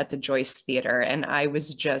show at the Joyce Theater. And I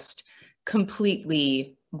was just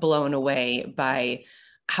completely blown away by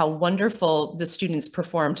how wonderful the students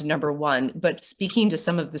performed, number one, but speaking to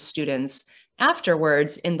some of the students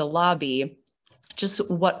afterwards in the lobby, just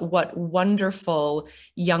what wonderful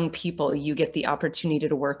young people you get the opportunity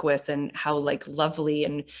to work with, and how like lovely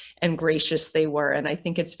and gracious they were. And I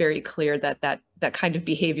think it's very clear that that kind of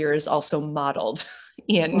behavior is also modeled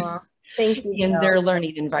in, thank you, in Jill. their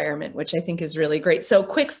learning environment, which I think is really great. So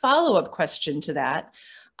quick follow-up question to that.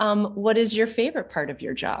 What is your favorite part of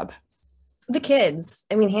your job? The kids.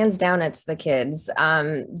 I mean, hands down, it's the kids.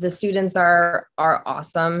 The students are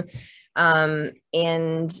awesome.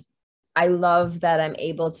 And I love that I'm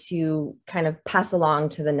able to kind of pass along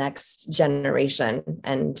to the next generation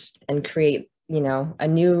and create, you know, a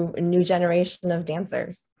new generation of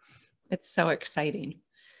dancers. It's so exciting.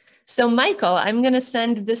 So Michael, I'm going to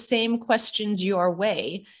send the same questions your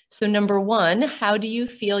way. So number one, how do you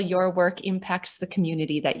feel your work impacts the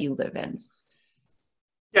community that you live in?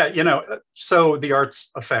 Yeah, you know, so the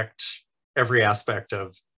arts affect every aspect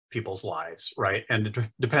of people's lives, right? And it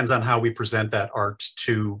depends on how we present that art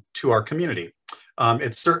to our community.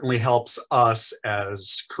 It certainly helps us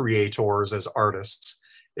as creators, as artists.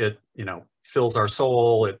 It, you know, fills our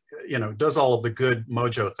soul. It, you know, does all of the good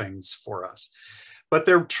mojo things for us. But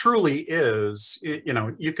there truly is, you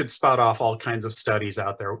know, you could spout off all kinds of studies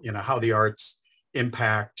out there, you know, how the arts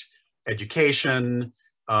impact education,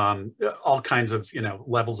 all kinds of, you know,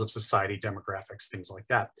 levels of society, demographics, things like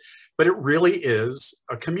that. But it really is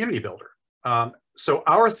a community builder. So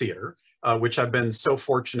our theater, which I've been so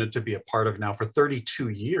fortunate to be a part of now for 32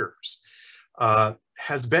 years,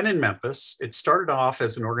 has been in Memphis. It started off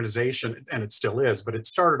as an organization, and it still is, but it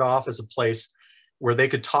started off as a place where they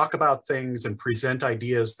could talk about things and present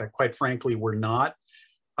ideas that, quite frankly, were not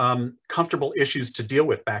comfortable issues to deal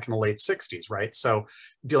with back in the late 60s, right? So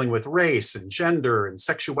dealing with race and gender and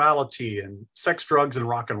sexuality and sex, drugs, and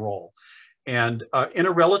rock and roll. And in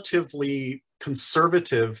a relatively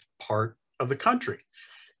conservative part of the country.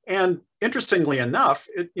 And interestingly enough,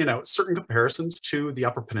 you know, certain comparisons to the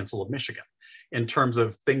Upper Peninsula of Michigan in terms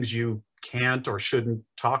of things you can't or shouldn't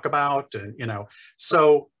talk about. And, you know,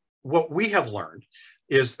 so what we have learned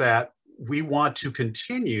is that we want to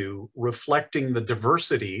continue reflecting the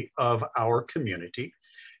diversity of our community.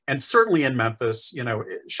 And certainly in Memphis, you know,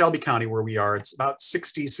 Shelby County, where we are, it's about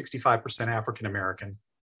 60, 65% African-American,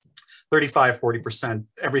 35, 40%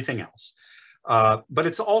 everything else. But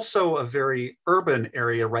it's also a very urban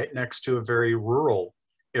area right next to a very rural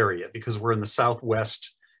area, because we're in the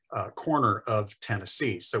southwest corner of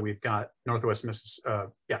Tennessee. So we've got Northwest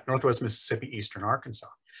Mississippi, Eastern Arkansas.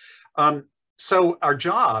 So our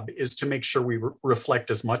job is to make sure we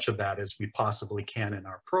reflect as much of that as we possibly can in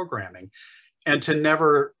our programming, and to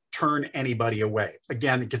never turn anybody away.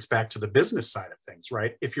 Again, it gets back to the business side of things,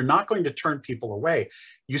 right? If you're not going to turn people away,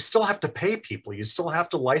 you still have to pay people, you still have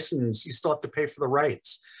to license, you still have to pay for the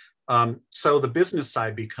rights. So the business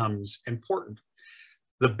side becomes important.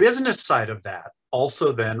 The business side of that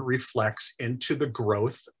also then reflects into the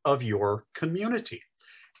growth of your community.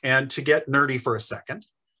 And to get nerdy for a second,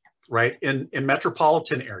 right, in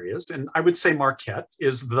metropolitan areas, and I would say Marquette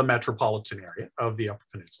is the metropolitan area of the Upper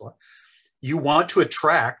Peninsula, you want to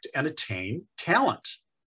attract and attain talent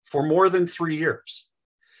for more than 3 years.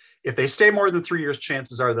 If they stay more than 3 years,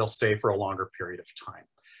 chances are they'll stay for a longer period of time.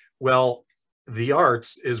 Well, the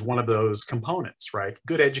arts is one of those components, right?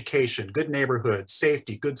 Good education, good neighborhoods,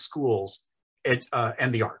 safety, good schools,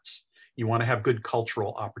 and the arts. You want to have good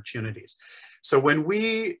cultural opportunities. So when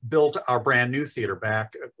we built our brand new theater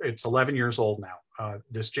back, it's 11 years old now,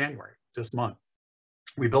 this month,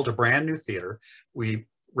 we built a brand new theater. We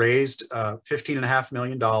raised $15.5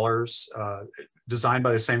 million, designed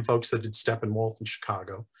by the same folks that did Steppenwolf in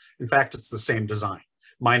Chicago. In fact, it's the same design,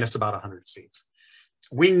 minus about 100 seats.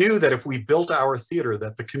 We knew that if we built our theater,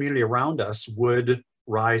 that the community around us would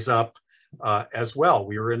rise up as well.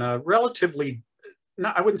 We were in a relatively,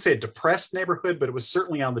 I wouldn't say a depressed neighborhood, but it was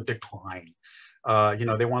certainly on the decline. You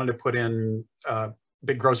know, they wanted to put in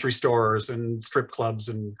big grocery stores and strip clubs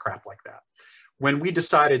and crap like that. When we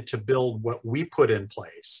decided to build what we put in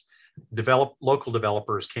place, local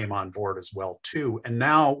developers came on board as well too. And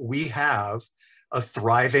now we have a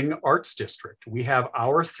thriving arts district. We have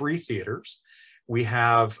our 3 theaters. We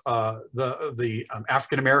have the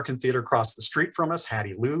African-American theater across the street from us,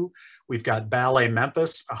 Hattie Lou. We've got Ballet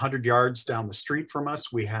Memphis 100 yards down the street from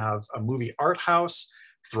us. We have a movie art house,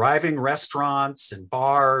 thriving restaurants and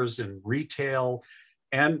bars and retail.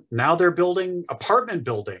 And now they're building apartment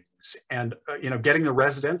buildings and getting the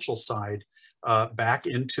residential side back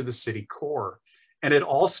into the city core. And it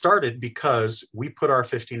all started because we put our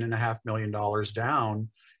 $15.5 million down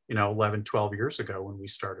 11, 12 years ago when we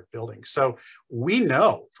started building. So we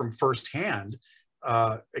know from firsthand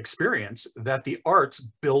experience that the arts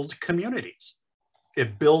build communities.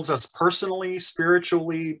 It builds us personally,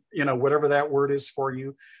 spiritually, whatever that word is for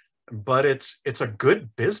you. But it's a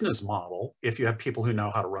good business model if you have people who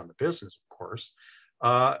know how to run the business, of course,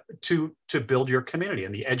 to build your community.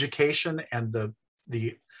 And the education and the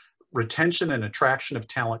retention and attraction of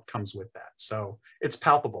talent comes with that. So it's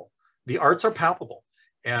palpable. The arts are palpable,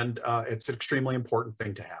 and it's an extremely important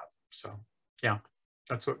thing to have. So yeah,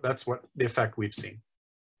 that's what the effect we've seen.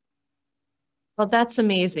 Well, that's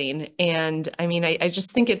amazing. And I mean, I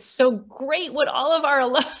just think it's so great what all of our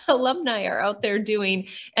alumni are out there doing.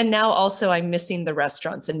 And now also I'm missing the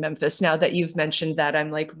restaurants in Memphis. Now that you've mentioned that, I'm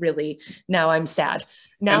like, really, now I'm sad.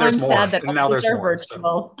 Now I'm sad that now there's more,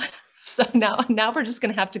 virtual. So now we're just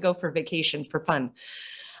going to have to go for vacation for fun.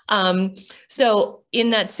 So in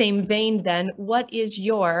that same vein, then, what is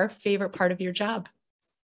your favorite part of your job?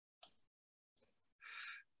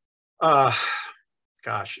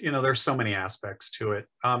 Gosh, there's so many aspects to it.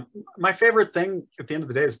 My favorite thing at the end of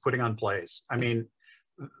the day is putting on plays. I mean,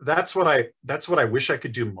 that's what I wish I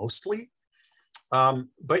could do mostly.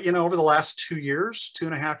 But over the last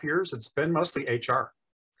 2.5 years, it's been mostly HR,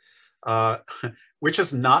 which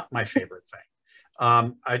is not my favorite thing.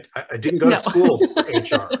 I didn't go to school for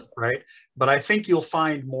HR, right? But I think you'll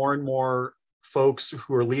find more and more folks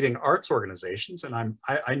who are leading arts organizations, and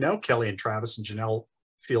I know Kelly and Travis and Janelle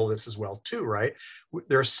feel this as well too, right?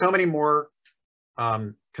 There are so many more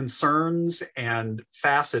concerns and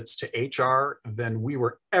facets to HR than we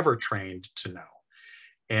were ever trained to know.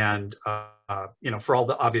 And, for all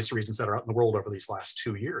the obvious reasons that are out in the world over these last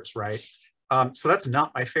 2 years, right? So that's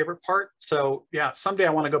not my favorite part. So yeah, someday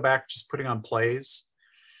I want to go back just putting on plays,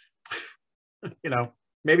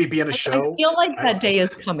 maybe be in a show. I feel like that day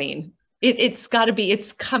is coming. It's got to be,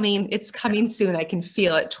 it's coming soon. I can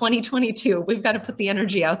feel it. 2022, we've got to put the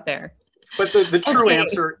energy out there. But the true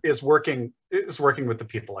answer is working with the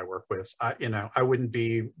people I work with. I wouldn't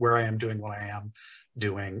be where I am doing what I am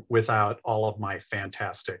doing without all of my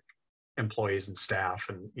fantastic employees and staff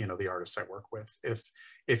and, the artists I work with.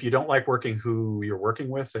 If you don't like working who you're working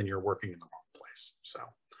with, then you're working in the wrong place. So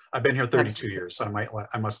I've been here 32 years, so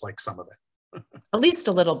I must like some of it. At least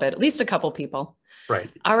a little bit, at least a couple people.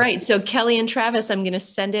 Right. All right. So Kelly and Travis, I'm going to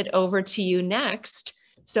send it over to you next.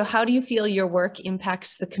 So how do you feel your work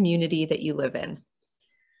impacts the community that you live in?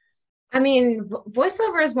 I mean,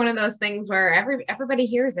 voiceover is one of those things where everybody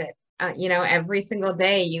hears it. Every single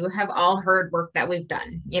day. You have all heard work that we've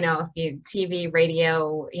done. If you TV,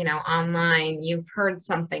 radio, online, you've heard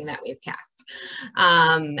something that we've cast.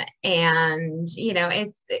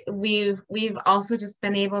 We've also just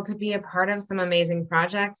been able to be a part of some amazing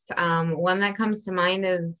projects. One that comes to mind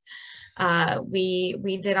is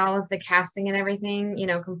we did all of the casting and everything,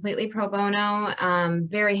 completely pro bono.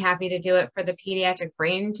 Very happy to do it for the Pediatric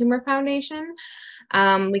Brain Tumor Foundation.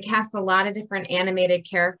 We cast a lot of different animated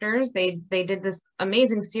characters. They did this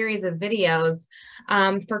amazing series of videos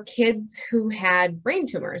for kids who had brain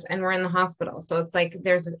tumors and were in the hospital. So it's like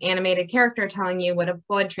there's an animated character telling you what a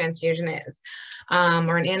blood transfusion is,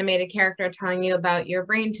 or an animated character telling you about your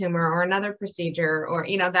brain tumor or another procedure, or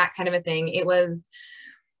that kind of a thing. It was,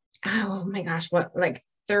 oh my gosh, like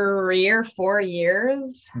 3 or 4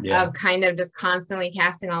 years of kind of just constantly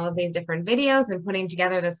casting all of these different videos and putting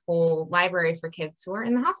together this whole library for kids who are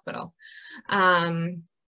in the hospital. And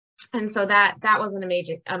so that was an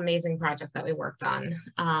amazing project that we worked on,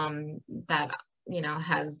 that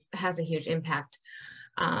has a huge impact,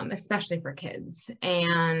 especially for kids.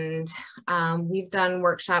 And we've done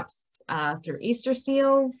workshops through Easter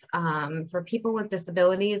Seals for people with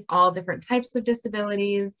disabilities, all different types of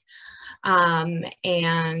disabilities, and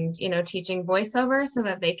teaching voiceover so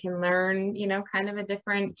that they can learn kind of a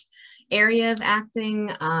different area of acting.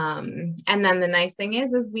 And then the nice thing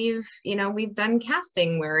is we've done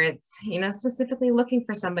casting where it's specifically looking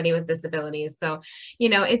for somebody with disabilities. So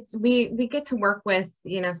it's we get to work with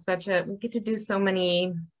we get to do so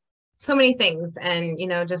many things,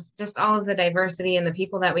 and just all of the diversity and the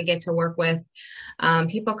people that we get to work with,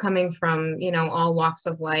 people coming from all walks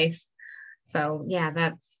of life. So yeah,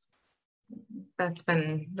 that's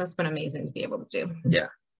been amazing to be able to do. Yeah,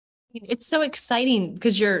 It's so exciting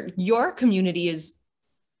because your community is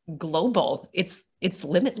global. It's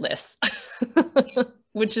limitless,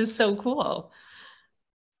 which is so cool.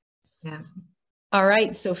 Yeah. All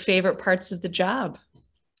right. So favorite parts of the job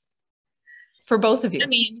for both of you? I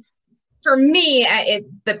mean, for me,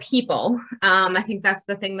 the people. I think that's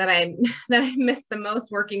the thing that I miss the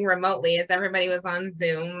most working remotely is everybody was on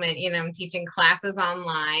Zoom and, I'm teaching classes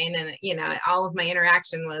online and, all of my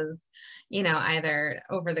interaction was, either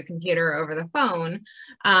over the computer or over the phone.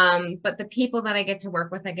 But the people that I get to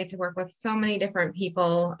work with so many different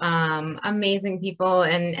people, amazing people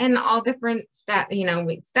and all different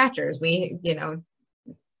statures. We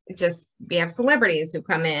have celebrities who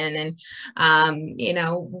come in and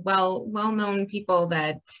well-known people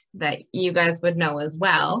that you guys would know as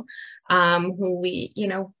well, who we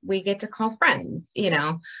get to call friends,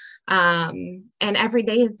 and every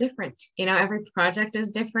day is different, every project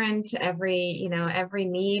is different, every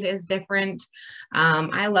need is different.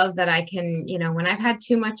 I love that I can, when I've had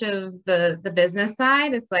too much of the business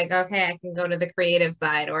side, it's like, okay, I can go to the creative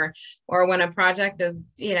side, or when a project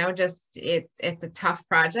is, it's a tough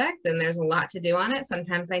project and there's a lot to do on it.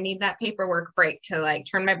 Sometimes I need that paperwork break to like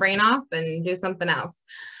turn my brain off and do something else.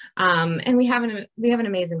 And we have an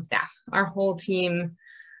amazing staff. Our whole team,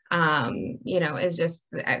 is just,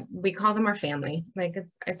 we call them our family. Like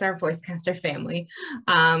it's our voicecaster family,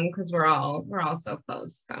 because we're all so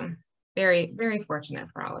close. So very, very fortunate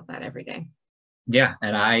for all of that every day. Yeah.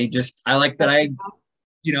 And I like that I,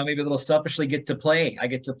 maybe a little selfishly get to play. I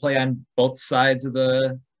get to play on both sides of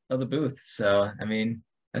the booth. So, I mean,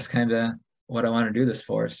 that's kind of what I want to do this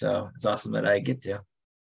for. So it's awesome that I get to.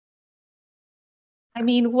 I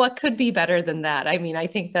mean, what could be better than that? I mean, I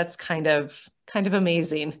think that's kind of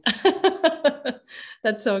amazing.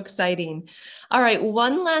 That's so exciting. All right,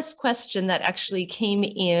 one last question that actually came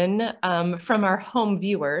in from our home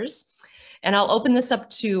viewers, and I'll open this up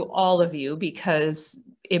to all of you because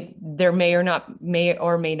there may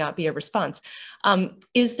or may not be a response.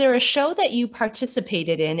 Is there a show that you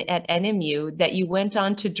participated in at NMU that you went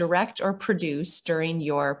on to direct or produce during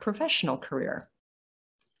your professional career?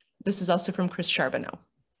 This is also from Chris Charbonneau.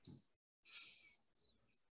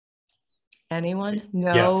 Anyone?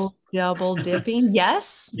 No. Yes. Double dipping?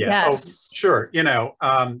 Yes. Yeah. Yes. Oh, sure.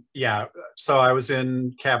 Yeah. So I was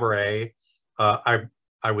in cabaret. I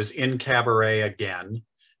was in cabaret again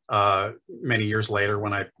many years later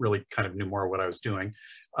when I really kind of knew more what I was doing.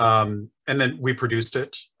 And then we produced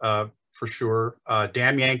it for sure.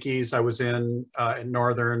 Damn Yankees, I was in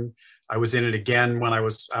Northern. I was in it again when I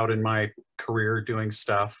was out in my career doing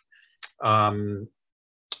stuff.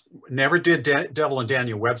 Never did Devil and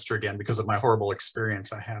Daniel Webster again because of my horrible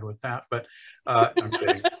experience I had with that. But I'm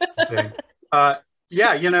kidding. I'm kidding.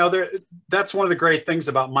 Yeah, that's one of the great things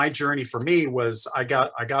about my journey for me was I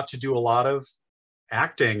got to do a lot of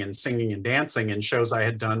acting and singing and dancing in shows I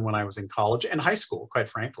had done when I was in college and high school, quite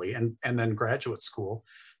frankly, and then graduate school.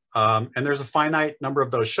 And there's a finite number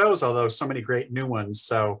of those shows, although so many great new ones.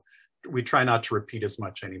 So we try not to repeat as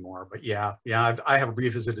much anymore. But yeah, I have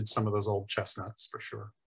revisited some of those old chestnuts for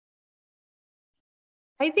sure.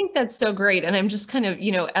 I think that's so great. And I'm just kind of,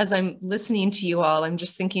 as I'm listening to you all, I'm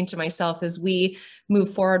just thinking to myself, as we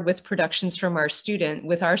move forward with productions from our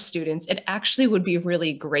students, it actually would be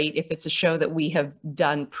really great if it's a show that we have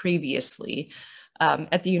done previously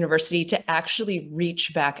at the university to actually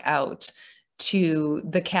reach back out to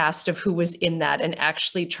the cast of who was in that and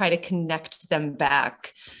actually try to connect them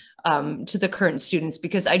back to the current students,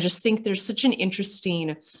 because I just think there's such an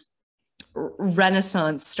interesting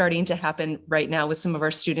renaissance starting to happen right now with some of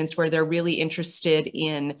our students where they're really interested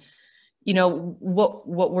in,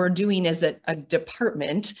 what we're doing as a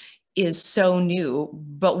department is so new,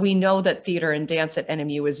 but we know that theater and dance at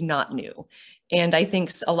NMU is not new. And I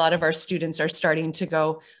think a lot of our students are starting to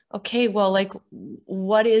go, okay, well, like,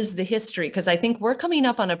 what is the history? Because I think we're coming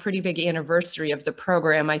up on a pretty big anniversary of the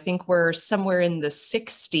program. I think we're somewhere in the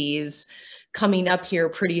 60s coming up here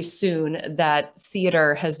pretty soon that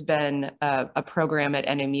theater has been a program at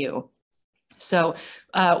NMU. So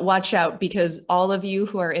watch out, because all of you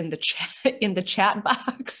who are in the chat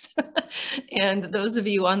box and those of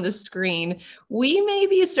you on the screen, we may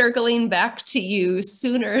be circling back to you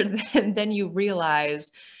sooner than you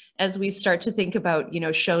realize as we start to think about,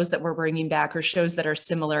 shows that we're bringing back or shows that are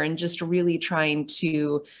similar, and just really trying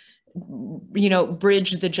to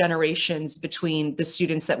bridge the generations between the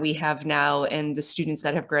students that we have now and the students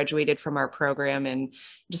that have graduated from our program, and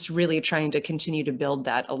just really trying to continue to build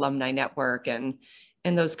that alumni network and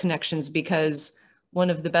those connections, because one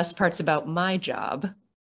of the best parts about my job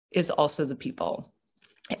is also the people.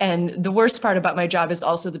 And the worst part about my job is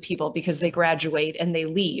also the people, because they graduate and they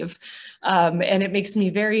leave. And it makes me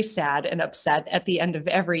very sad and upset at the end of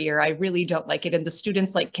every year. I really don't like it. And the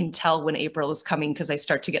students like can tell when April is coming, because I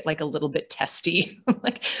start to get like a little bit testy.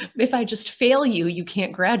 Like, if I just fail you, you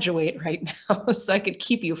can't graduate right now. So I could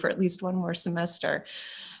keep you for at least one more semester.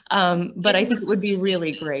 But I think it would be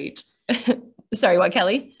really great. Sorry, what,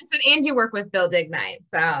 Kelly? I said, and you work with Bill Dignite,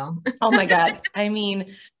 so. Oh my God. I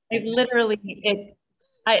mean,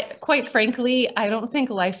 quite frankly, I don't think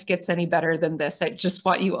life gets any better than this. I just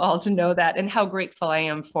want you all to know that, and how grateful I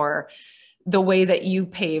am for the way that you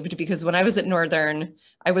paved, because when I was at Northern,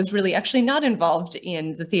 I was really actually not involved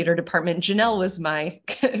in the theater department. Janelle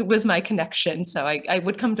was my connection. So I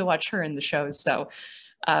would come to watch her in the shows. So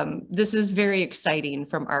this is very exciting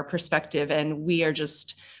from our perspective. And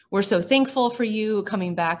we're so thankful for you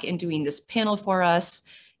coming back and doing this panel for us,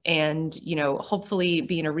 and, you know, hopefully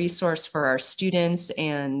being a resource for our students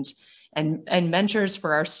and mentors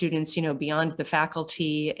for our students, you know, beyond the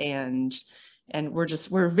faculty. And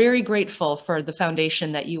we're very grateful for the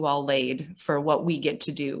foundation that you all laid for what we get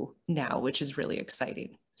to do now, which is really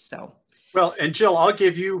exciting. So. Well, and Jill, I'll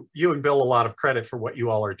give you and Bill a lot of credit for what you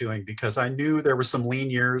all are doing, because I knew there were some lean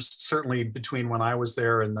years, certainly between when I was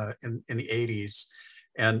there in the 80s.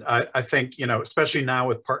 And I think, you know, especially now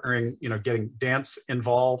with partnering, you know, getting dance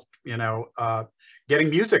involved, you know, getting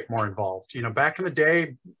music more involved. You know, back in the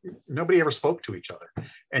day, nobody ever spoke to each other,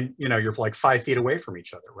 and, you know, you're like 5 feet away from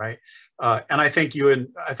each other, right? And I think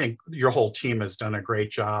I think your whole team has done a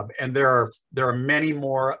great job. And there are many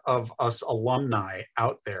more of us alumni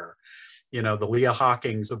out there. You know, the Leah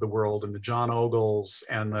Hawkings of the world, and the John Ogles,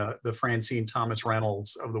 and the Francine Thomas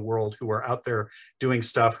Reynolds of the world, who are out there doing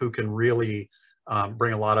stuff, who can really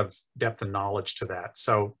bring a lot of depth and knowledge to that.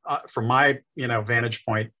 So from my, you know, vantage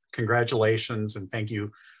point, congratulations, and thank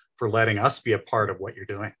you for letting us be a part of what you're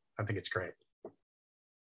doing. I think it's great.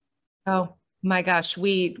 Oh my gosh,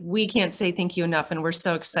 we can't say thank you enough, and we're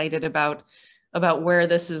so excited about where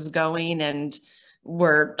this is going. And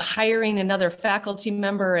we're hiring another faculty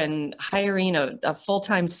member and hiring a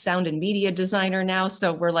full-time sound and media designer now.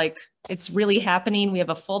 So we're like, it's really happening. We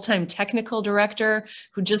have a full-time technical director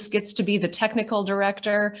who just gets to be the technical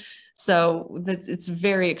director. So it's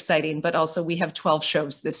very exciting, but also we have 12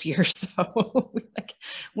 shows this year. So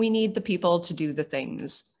we need the people to do the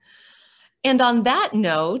things. And on that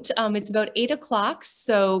note, it's about 8 o'clock.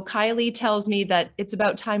 So Kylie tells me that it's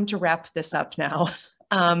about time to wrap this up now.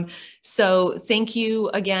 So thank you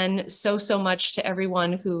again so much to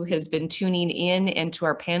everyone who has been tuning in, and to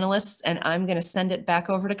our panelists. And I'm going to send it back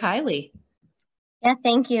over to Kylie. Yeah,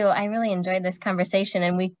 thank you. I really enjoyed this conversation,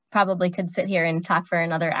 and we probably could sit here and talk for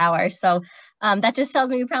another hour. So that just tells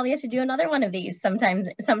me we probably have to do another one of these sometime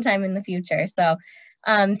in the future. So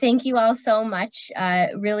thank you all so much.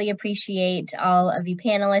 Really appreciate all of you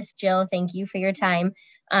panelists. Jill, thank you for your time.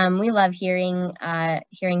 We love hearing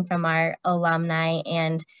from our alumni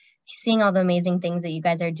and seeing all the amazing things that you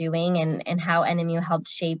guys are doing, and how NMU helped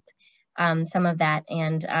shape some of that.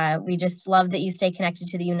 And we just love that you stay connected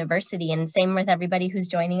to the university, and same with everybody who's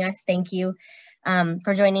joining us. Thank you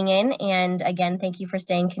for joining in. And again, thank you for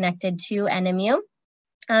staying connected to NMU.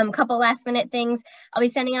 Couple last minute things. I'll be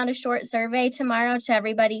sending out a short survey tomorrow to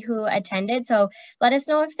everybody who attended. So let us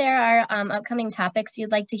know if there are upcoming topics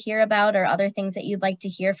you'd like to hear about, or other things that you'd like to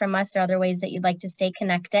hear from us, or other ways that you'd like to stay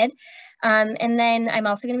connected. And then I'm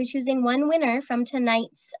also going to be choosing one winner from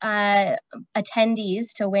tonight's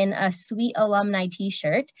attendees to win a sweet alumni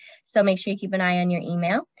t-shirt. So make sure you keep an eye on your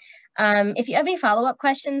email. If you have any follow-up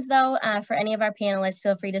questions, though, for any of our panelists,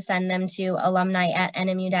 feel free to send them to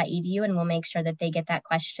alumni@nmu.edu, and we'll make sure that they get that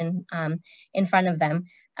question in front of them.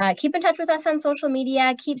 Keep in touch with us on social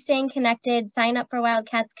media. Keep staying connected. Sign up for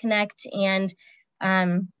Wildcats Connect, and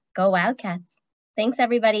go Wildcats. Thanks,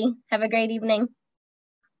 everybody. Have a great evening.